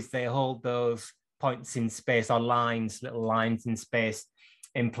do is they hold those points in space, or little lines in space,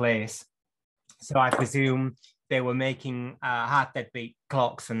 in place. So I presume they were making half deadbeat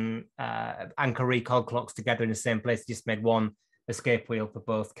clocks and anchor recoil clocks together in the same place, just made one escape wheel for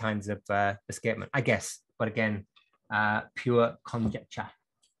both kinds of escapement, I guess. But again, pure conjecture.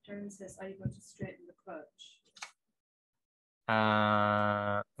 Jeremy says, are you going to straighten the crutch?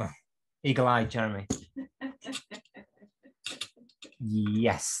 Eagle eye, Jeremy.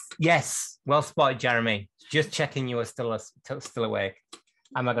 Yes. Well spotted, Jeremy. Just checking you are still awake.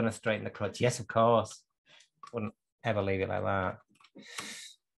 Am I going to straighten the crutch? Yes, of course. Wouldn't ever leave it like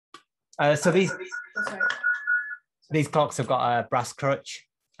that. So these clocks have got a brass crutch,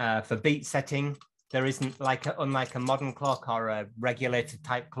 For beat setting, there isn't unlike a modern clock or a regulated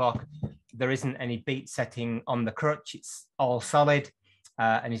type clock, there isn't any beat setting on the crutch. It's all solid.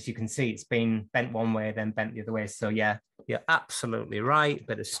 And as you can see, it's been bent one way, then bent the other way. So yeah, you're absolutely right.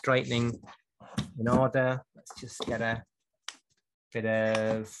 Bit of straightening in order. Let's just get a bit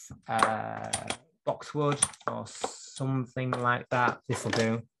of boxwood or something like that. This will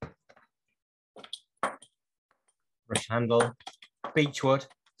do. Brush handle, beechwood.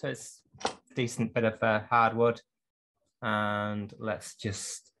 So it's a decent bit of hardwood. And let's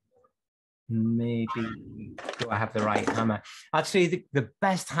just maybe, do I have the right hammer? Actually, the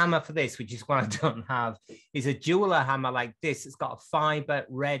best hammer for this, which is what I don't have, is a jeweler hammer like this. It's got a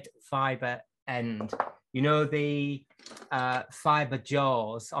red fiber end. You know, the fiber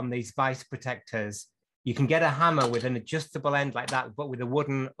jaws on these vice protectors. You can get a hammer with an adjustable end like that, but with a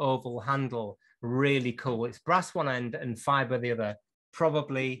wooden oval handle. Really cool. It's brass one end and fiber the other.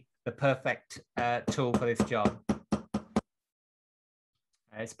 Probably the perfect tool for this job.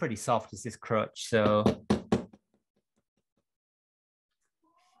 It's pretty soft as this crutch, so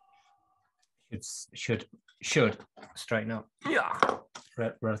should straighten up. Yeah,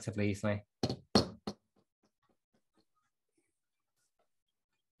 relatively easily.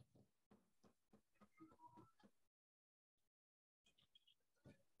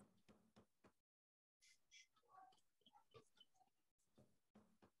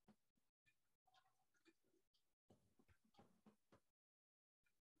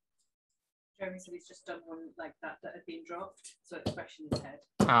 Jeremy said he's just done one like that had been dropped, so it's fresh in his head.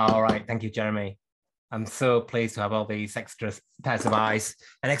 All right, thank you, Jeremy. I'm so pleased to have all these extra pairs of eyes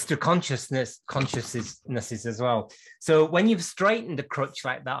and extra consciousnesses as well. So when you've straightened a crutch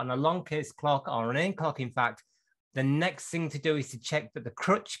like that on a long case clock or an in clock, in fact, the next thing to do is to check that the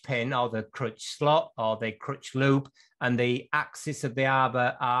crutch pin or the crutch slot or the crutch loop and the axis of the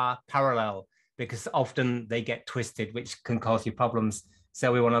arbor are parallel, because often they get twisted, which can cause you problems.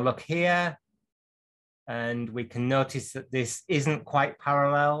 So we want to look here, and we can notice that this isn't quite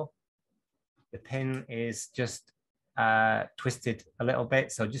parallel. The pin is just twisted a little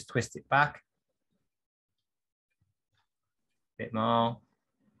bit, so just twist it back. A bit more.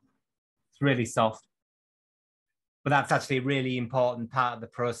 It's really soft. But that's actually a really important part of the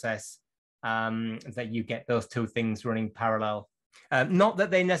process, that you get those two things running parallel. Not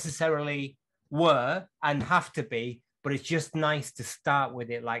that they necessarily were and have to be, but it's just nice to start with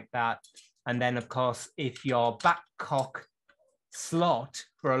it like that. And then, of course, if your back cock slot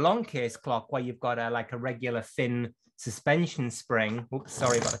for a long case clock where you've got like a regular thin suspension spring, oops,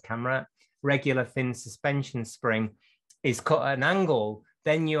 sorry about the camera, regular thin suspension spring is cut at an angle,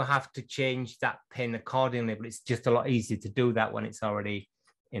 then you have to change that pin accordingly, but it's just a lot easier to do that when it's already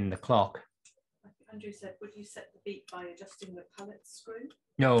in the clock. Like Andrew said, would you set the beat by adjusting the pallet screw?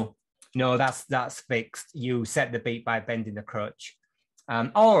 No, that's fixed. You set the beat by bending the crutch.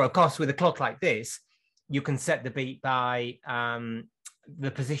 Or, of course, with a clock like this, you can set the beat by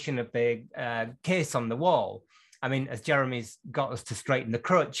the position of the case on the wall. I mean, as Jeremy's got us to straighten the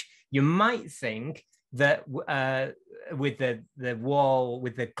crutch, you might think that with the wall,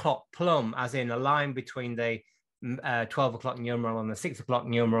 with the clock plumb, as in a line between the 12 o'clock numeral and the 6 o'clock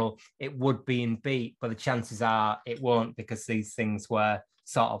numeral, it would be in beat, but the chances are it won't, because these things were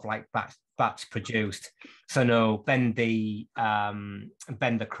sort of like batch produced. So no, bend the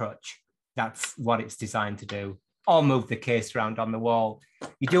crutch. That's what it's designed to do. Or move the case around on the wall.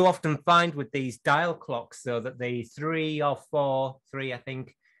 You do often find with these dial clocks, though, that the three, I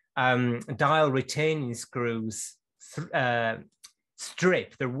think, dial retaining screws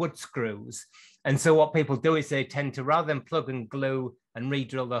strip, the wood screws. And so what people do is they tend to, rather than plug and glue and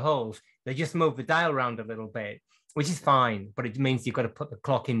re-drill the holes, they just move the dial around a little bit, which is fine, but it means you've got to put the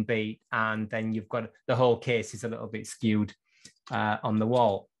clock in beat, and then you've got the whole case is a little bit skewed on the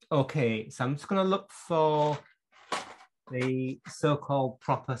wall. Okay, so I'm just going to look for the so-called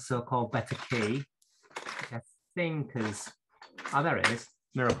better key, which I think is, oh, there it is,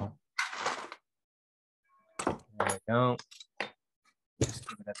 miracle. There we go. Just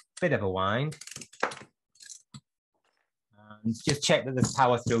give it a bit of a wind. And just check that there's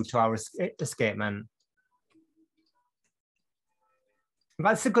power through to our escapement.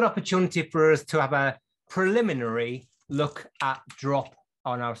 That's a good opportunity for us to have a preliminary look at drop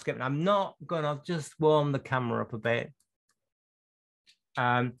on our escapement. I'm not going to, just warm the camera up a bit.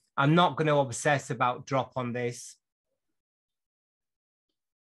 I'm not going to obsess about drop on this.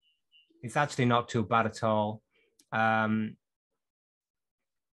 It's actually not too bad at all.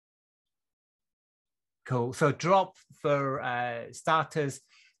 Cool. So drop, for starters,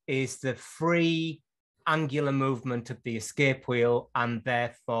 is the free angular movement of the escape wheel, and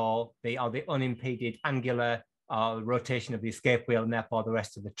therefore the unimpeded angular rotation of the escape wheel, and therefore the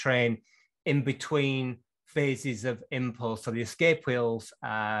rest of the train in between phases of impulse. So the escape wheels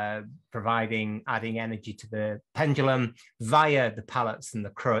adding energy to the pendulum via the pallets and the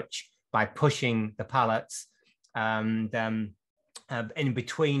crutch by pushing the pallets, and in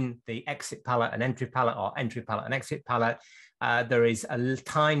between the exit pallet and entry pallet, or entry pallet and exit pallet, there is a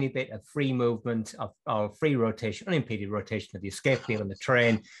tiny bit of free movement of free rotation, unimpeded rotation of the escape wheel and the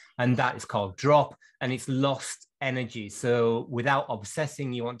train, and that is called drop, and it's lost energy. So without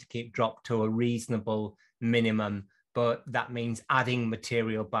obsessing, you want to keep drop to a reasonable minimum, but that means adding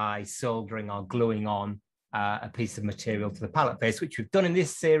material by soldering or gluing on a piece of material to the pallet face, which we've done in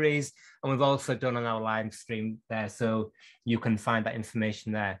this series, and we've also done on our live stream there, so you can find that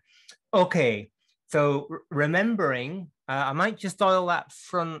information there. Okay, so remembering, I might just oil that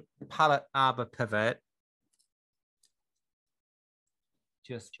front pallet arbor pivot.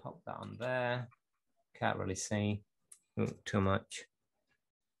 Just pop that on there. Can't really see too much.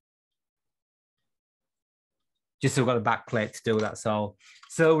 Just so we've got the back plate to do, that's all.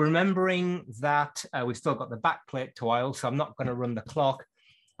 So remembering that we've still got the back plate to oil, so I'm not going to run the clock.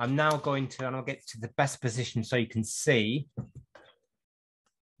 I'm now going to, and I'll get to the best position so you can see,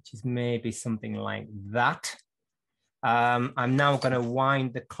 which is maybe something like that. I'm now going to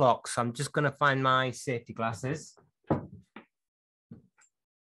wind the clock. So I'm just going to find my safety glasses.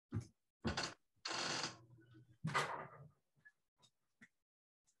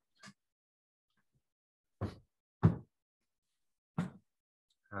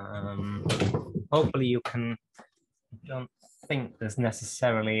 Hopefully you can, I don't think there's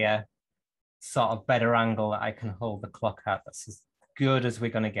necessarily a sort of better angle that I can hold the clock at. That's as good as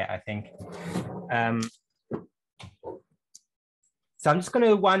we're going to get, I think. So I'm just going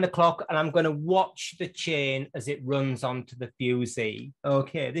to wind the clock, and I'm going to watch the chain as it runs onto the fusee.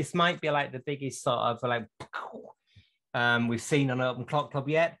 Okay, this might be like the biggest sort of like we've seen on Open Clock Club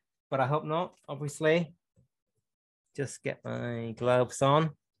yet, but I hope not, obviously. Just get my gloves on.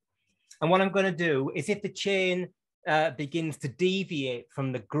 And what I'm going to do is, if the chain begins to deviate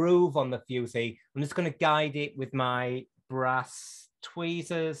from the groove on the fusee, I'm just going to guide it with my brass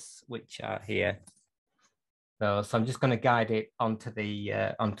tweezers, which are here. So I'm just going to guide it onto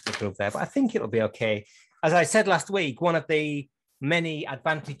the groove there, but I think it'll be okay. As I said last week, one of the many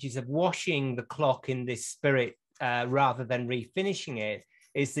advantages of washing the clock in this spirit rather than refinishing it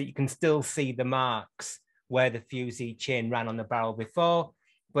is that you can still see the marks where the fusee chain ran on the barrel before.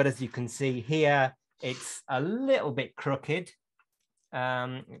 But as you can see here, it's a little bit crooked.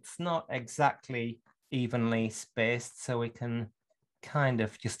 It's not exactly evenly spaced, so we can kind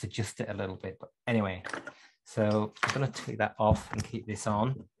of just adjust it a little bit. But anyway, so I'm going to take that off and keep this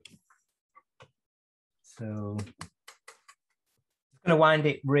on. So I'm going to wind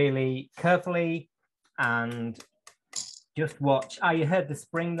it really carefully and just watch. Ah, you heard the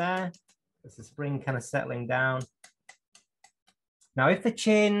spring there? There's the spring kind of settling down. Now, if the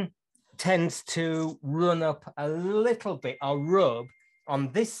chain tends to run up a little bit or rub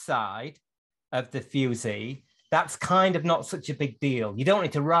on this side of the fusee, that's kind of not such a big deal. You don't want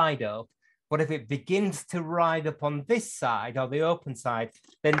it to ride up, but if it begins to ride up on this side or the open side,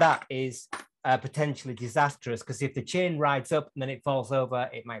 then that is potentially disastrous, because if the chain rides up and then it falls over,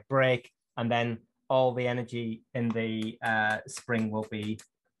 it might break, and then all the energy in the spring will be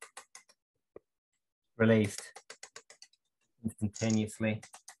released instantaneously.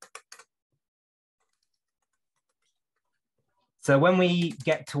 So when we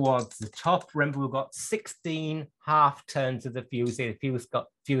get towards the top, remember we've got 16 half turns of the fusee. The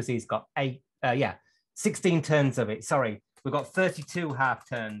fusee's got 16 turns of it. Sorry, we've got 32 half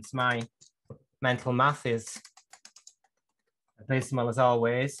turns. My mental math is abysmal as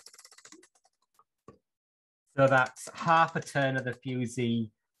always. So that's half a turn of the fusee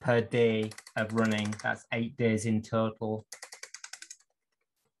per day of running. That's 8 days in total.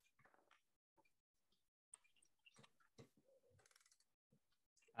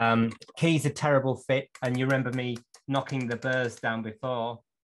 Key's a terrible fit, and you remember me knocking the burrs down before.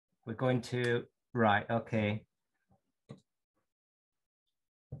 We're going to, right, okay.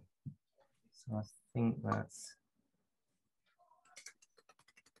 So I think that's,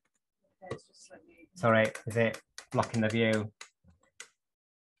 sorry, is it blocking the view?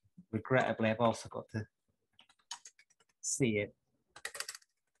 Regrettably, I've also got to see it.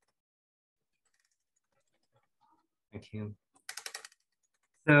 Thank you.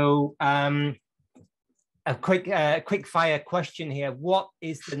 So a quick fire question here. What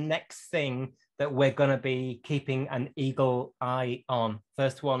is the next thing that we're going to be keeping an eagle eye on?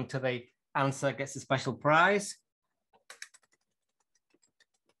 First one to the answer gets a special prize.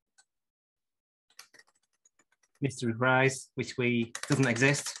 Mystery prize, which doesn't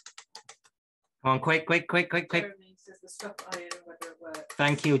exist. Come on, quick. Jeremy says the stop iron, whether it works.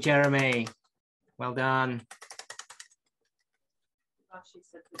 Thank you, Jeremy. Well done. She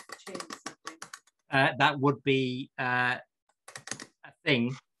said with the chain something. That would be a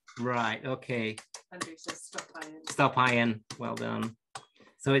thing. Right, okay. Andrew says stop iron. Stop iron, well done.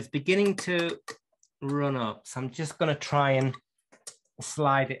 So it's beginning to run up. So I'm just gonna try and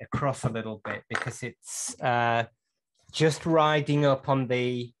slide it across a little bit because it's just riding up on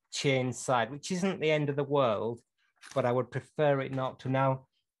the chain side, which isn't the end of the world, but I would prefer it not to. Now,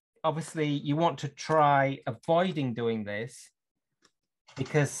 obviously you want to try avoiding doing this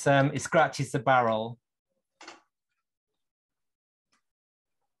because it scratches the barrel.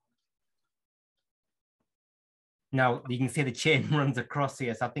 Now you can see the chain runs across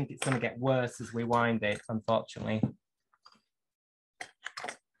here, so I think it's going to get worse as we wind it, unfortunately.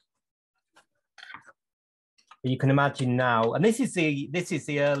 You can imagine now, and this is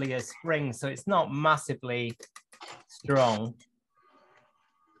the earlier spring, so it's not massively strong.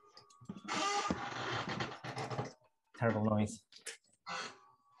 Terrible noise. I'm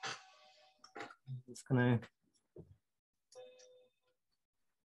just gonna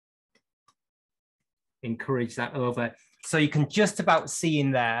encourage that over. So you can just about see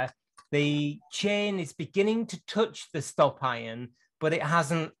in there, the chain is beginning to touch the stop iron, but it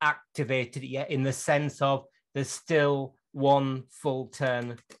hasn't activated it yet in the sense of there's still one full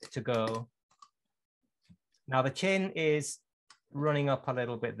turn to go. Now the chain is running up a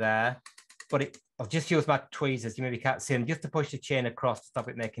little bit there, but I'll just use my tweezers, you maybe can't see them, just to push the chain across to stop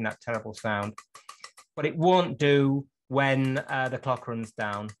it making that terrible sound. But it won't do when the clock runs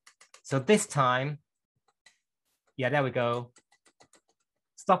down. So this time, yeah, there we go.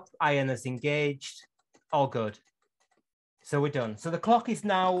 Stop iron is engaged, all good. So we're done. So the clock is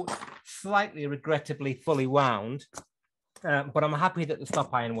now slightly, regrettably, fully wound, but I'm happy that the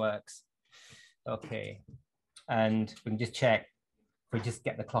stop iron works. Okay, and we can just check if we just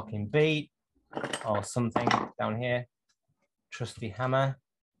get the clock in beat or something down here. Trusty hammer,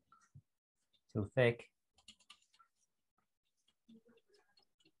 too thick.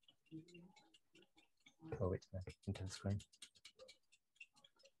 Go into the screen.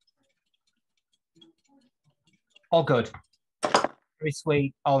 All good. Very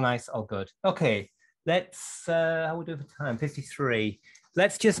sweet, all nice, all good. Okay, let's, how we do for time? 53.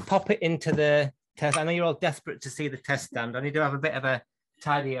 Let's just pop it into the test. I know you're all desperate to see the test stand. I need to have a bit of a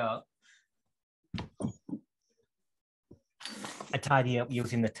tidy up. I tidy up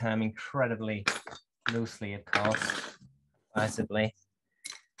using the term incredibly loosely, of course, advisably.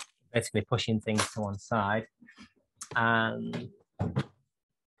 Basically pushing things to one side. And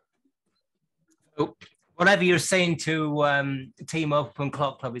whatever you're saying to Team Open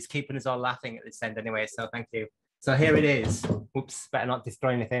Clock Club is keeping us all laughing at this end anyway, so thank you. So here it is. Oops, better not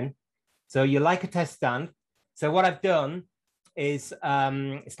destroy anything. So you like a test stand. So what I've done is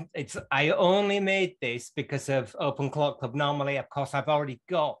I only made this because of Open Clock Club. Normally, of course, I've already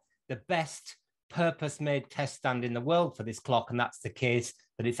got the best purpose-made test stand in the world for this clock, and that's the case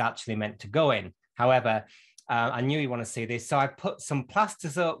that it's actually meant to go in. However, I knew you want to see this, so I put some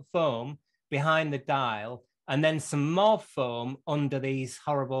Plastisoap foam behind the dial, and then some more foam under these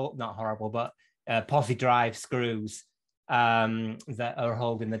horrible, not horrible, but posi drive screws that are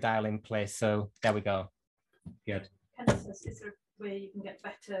holding the dial in place. So there we go. Good. Is there a way you can get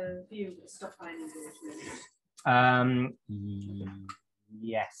better view of the stop iron engagement?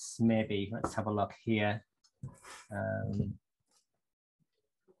 Yes, maybe. Let's have a look here.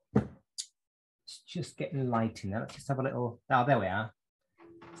 It's just getting light in there. Let's just have a little, oh, there we are.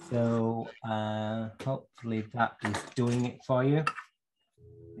 So hopefully that is doing it for you.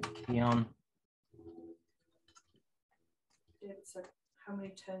 Key on. David said, how many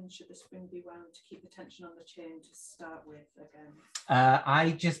turns should the spring be wound to keep the tension on the chain to start with again?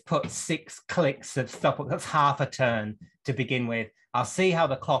 I just put 6 clicks of stop. That's half a turn to begin with. I'll see how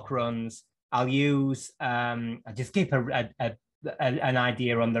the clock runs. I'll use, I just keep an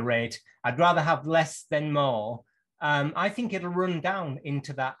idea on the rate. I'd rather have less than more. I think it'll run down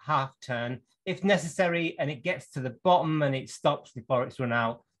into that half turn. If necessary, and it gets to the bottom and it stops before it's run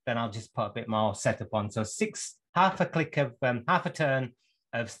out, then I'll just put a bit more setup on. So half a click of, half a turn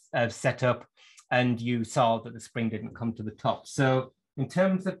of setup, and you saw that the spring didn't come to the top. So in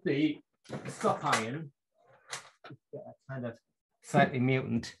terms of the stop iron, get a kind of slightly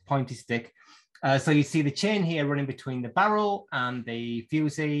mutant pointy stick. So you see the chain here running between the barrel and the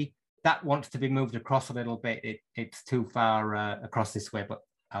fusee. That wants to be moved across a little bit. It's too far across this way, but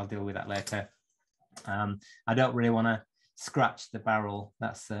I'll deal with that later. I don't really want to scratch the barrel.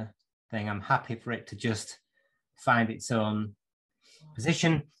 That's the thing. I'm happy for it to just find its own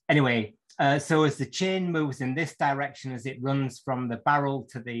position. Anyway, so as the chain moves in this direction, as it runs from the barrel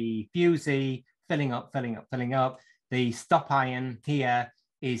to the fusee, filling up, filling up, filling up, the stop iron here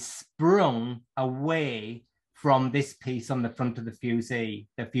is sprung away from this piece on the front of the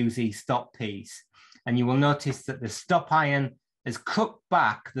fusee stop piece. And you will notice that the stop iron is cut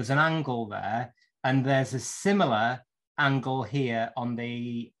back. There's an angle there, and there's a similar angle here on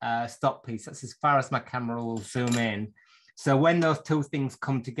the stop piece. That's as far as my camera will zoom in. So when those two things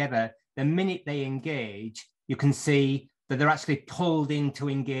come together, the minute they engage, you can see that they're actually pulled into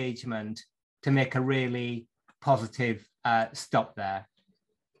engagement to make a really positive stop there.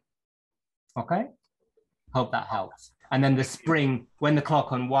 Okay, hope that helps. And then the spring, when the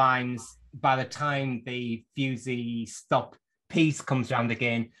clock unwinds, by the time the fusee stop piece comes round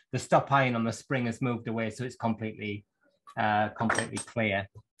again, the stop iron on the spring has moved away, so it's completely clear.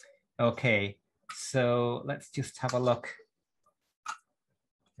 Okay, so let's just have a look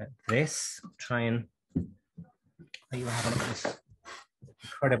at this. Try and you having this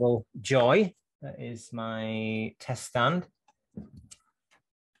incredible joy. That is my test stand.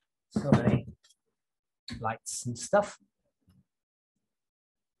 So many lights and stuff.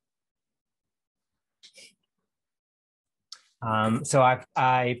 So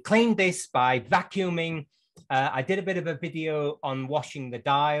I've cleaned this by vacuuming. I did a bit of a video on washing the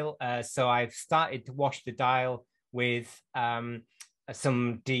dial. So I've started to wash the dial with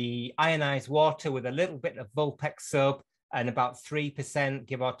some deionized water with a little bit of Vulpex soap and about 3%,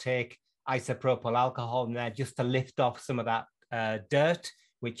 give or take, isopropyl alcohol in there, just to lift off some of that dirt,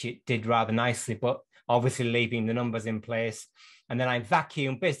 which it did rather nicely, but obviously leaving the numbers in place. And then I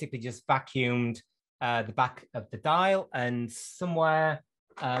basically just vacuumed the back of the dial, and somewhere,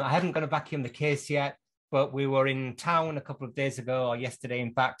 I haven't got to vacuum the case yet, but we were in town a couple of days ago, or yesterday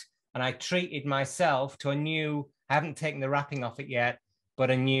in fact, and I treated myself to a new, I haven't taken the wrapping off it yet,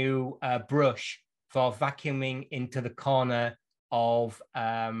 but a new brush for vacuuming into the corner of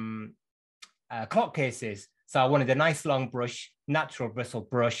clock cases. So I wanted a nice long brush, natural bristle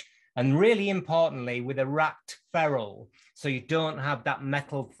brush, and really importantly, with a wrapped ferrule, so you don't have that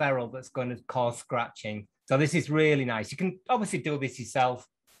metal ferrule that's going to cause scratching. So this is really nice. You can obviously do this yourself,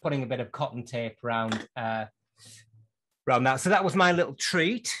 putting a bit of cotton tape around that. So that was my little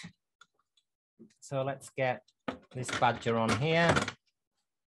treat. So let's get this badger on here.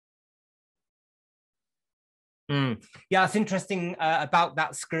 Yeah, it's interesting about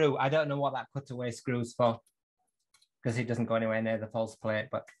that screw. I don't know what that cutaway screw is for, because it doesn't go anywhere near the false plate.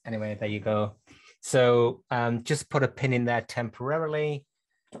 But anyway, there you go. So just put a pin in there temporarily.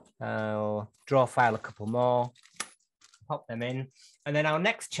 I'll draw file a couple more, pop them in. And then our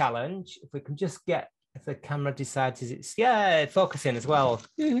next challenge, if we can just get, if the camera decides it's, yeah, focusing as well,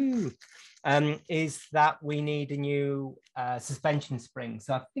 is that we need a new suspension spring.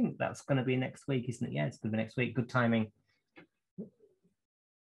 So I think that's going to be next week, isn't it? Yeah, it's going to be next week. Good timing.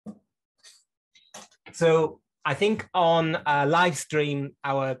 So I think on live stream,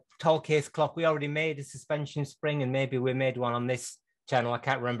 our tall case clock, we already made a suspension spring, and maybe we made one on this channel. I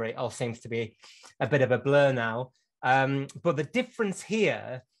can't remember. It all seems to be a bit of a blur now. But the difference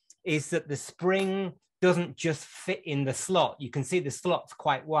here is that the spring doesn't just fit in the slot. You can see the slot's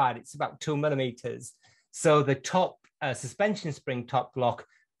quite wide. It's about 2 millimeters. So the top suspension spring top block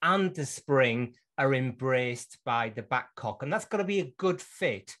and the spring are embraced by the back cock. And that's got to be a good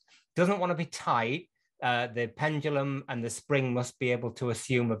fit. Doesn't want to be tight. The pendulum and the spring must be able to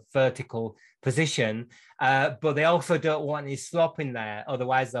assume a vertical position, but they also don't want any slop in there.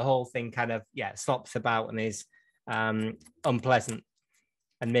 Otherwise, the whole thing kind of, yeah, slops about and is unpleasant,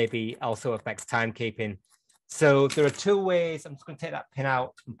 and maybe also affects timekeeping. So there are two ways. I'm just going to take that pin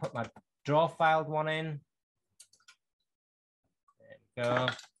out and put my draw filed one in. There we go.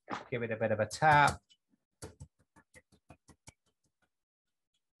 Give it a bit of a tap.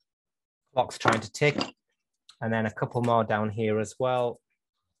 Clock's trying to tick, and then a couple more down here as well.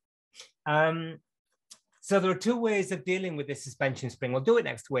 So there are two ways of dealing with this suspension spring. We'll do it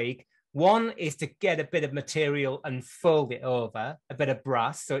next week. One is to get a bit of material and fold it over, a bit of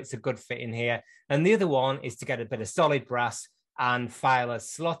brass, so it's a good fit in here. And the other one is to get a bit of solid brass and file a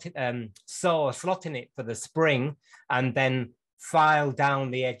slot, saw a slot in it for the spring, and then file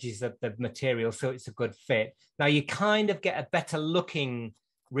down the edges of the material so it's a good fit. Now you kind of get a better looking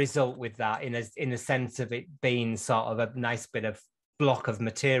result with that in a sense of it being sort of a nice bit of block of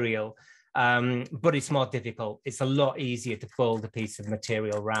material, but it's more difficult. It's a lot easier to fold a piece of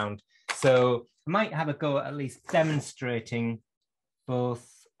material round. So I might have a go at least demonstrating both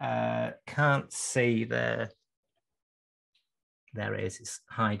can't see there it is, it's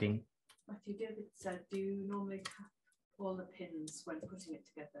hiding. Matthew, David said, do you normally tap all the pins when putting it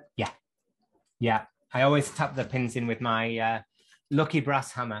together? Yeah, I always tap the pins in with my lucky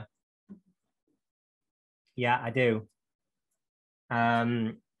brass hammer. Yeah, I do.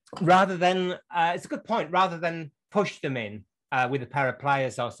 Rather than, it's a good point, rather than push them in with a pair of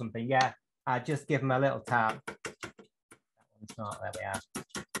pliers or something, yeah, I just give them a little tap. That one's not, there we are.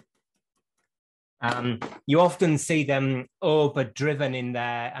 You often see them overdriven in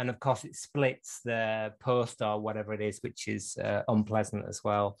there, and of course it splits the post or whatever it is, which is unpleasant as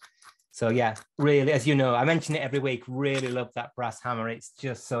well. So yeah, really, as you know, I mention it every week, really love that brass hammer. It's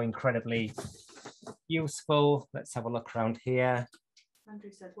just so incredibly useful. Let's have a look around here.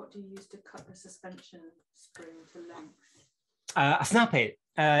 Andrew said, what do you use to cut the suspension spring to length? I snap it,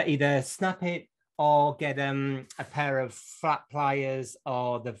 either snap it or get a pair of flat pliers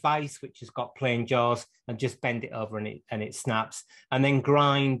or the vise, which has got plain jaws, and just bend it over and it snaps, and then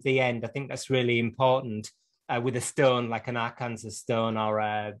grind the end. I think that's really important with a stone, like an Arkansas stone or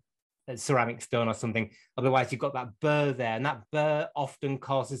a ceramic stone or something. Otherwise, you've got that burr there, and that burr often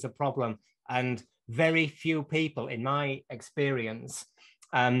causes a problem. And very few people, in my experience,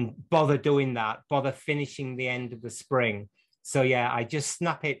 bother doing that, bother finishing the end of the spring. So yeah, I just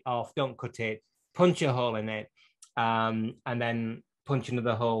snap it off, don't cut it, punch a hole in it, and then punch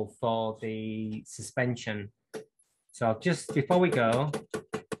another hole for the suspension. So just before we go,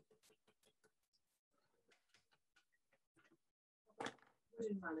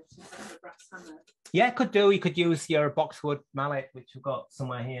 Wooden mallet instead of a brass hammer. yeah, could do. You could use your boxwood mallet, which we've got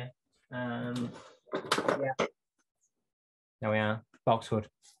somewhere here. Yeah, there we are, boxwood.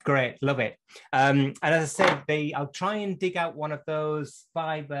 Great, love it. And as I said, I'll try and dig out one of those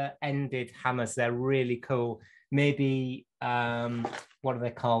fiber-ended hammers. They're really cool. Maybe, what do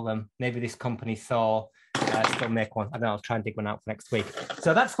they call them? Maybe this company Thor still make one. I don't know, I'll try and dig one out for next week.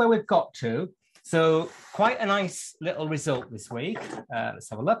 So that's where we've got to. So quite a nice little result this week. Let's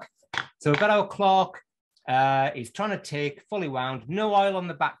have a look. So we've got our clock. It's trying to tick, fully wound, no oil on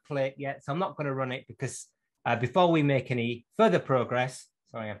the back plate yet. So I'm not going to run it because before we make any further progress,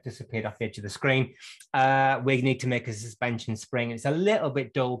 sorry, I've disappeared off the edge of the screen, we need to make a suspension spring. It's a little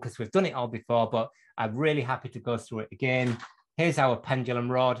bit dull because we've done it all before, but I'm really happy to go through it again. Here's our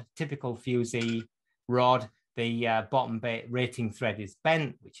pendulum rod, typical fusee rod. The bottom bit rating thread is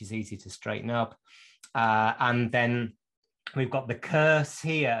bent, which is easy to straighten up. And then we've got the curse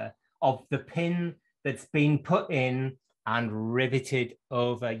here of the pin that's been put in and riveted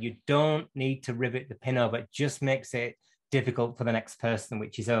over. You don't need to rivet the pin over. It just makes it difficult for the next person,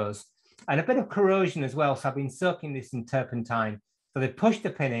 which is us. And a bit of corrosion as well. So I've been soaking this in turpentine. So they pushed the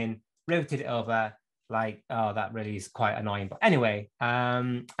pin in, riveted it over, like, oh, that really is quite annoying. But anyway,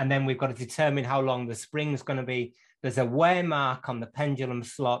 and then we've got to determine how long the spring's going to be. There's a wear mark on the pendulum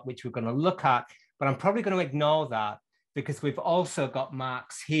slot, which we're going to look at, but I'm probably going to ignore that because we've also got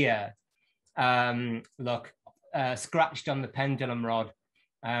marks here. Look, scratched on the pendulum rod.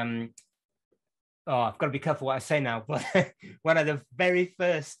 Oh, I've got to be careful what I say now, but one of the very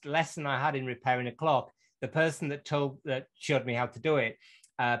first lesson I had in repairing a clock, the person that showed me how to do it,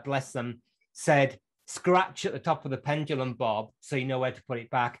 bless them, said, scratch at the top of the pendulum bob so you know where to put it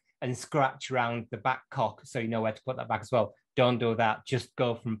back, and scratch around the back cock so you know where to put that back as well. Don't do that, just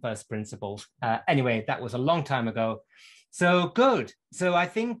go from first principles. Anyway, that was a long time ago. So good. So I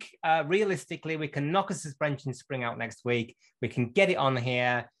think realistically, we can knock a suspension spring out next week. We can get it on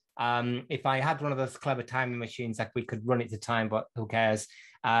here. If I had one of those clever timing machines, like we could run it to time, but who cares?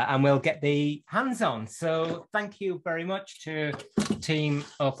 And we'll get the hands on. So thank you very much to Team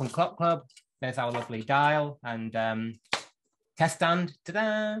Open Clock Club. There's our lovely dial and test stand.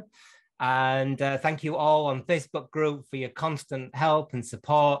 Ta-da! And thank you all on Facebook group for your constant help and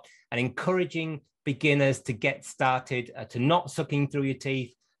support and encouraging beginners to get started, to not sucking through your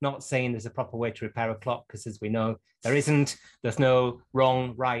teeth, not saying there's a proper way to repair a clock, because as we know, there isn't. There's no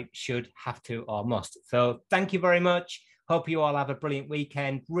wrong, right, should, have to, or must. So thank you very much. Hope you all have a brilliant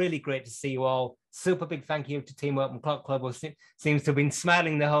weekend. Really great to see you all. Super big thank you to Team Open Clock Club, who seems to have been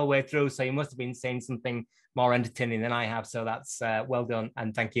smiling the whole way through. So you must have been saying something more entertaining than I have. So that's well done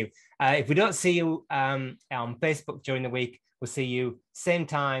and thank you. If we don't see you on Facebook during the week, we'll see you same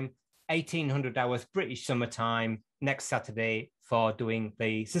time, 1800 hours British summertime next Saturday for doing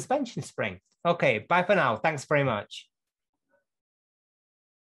the suspension spring. Okay, bye for now. Thanks very much.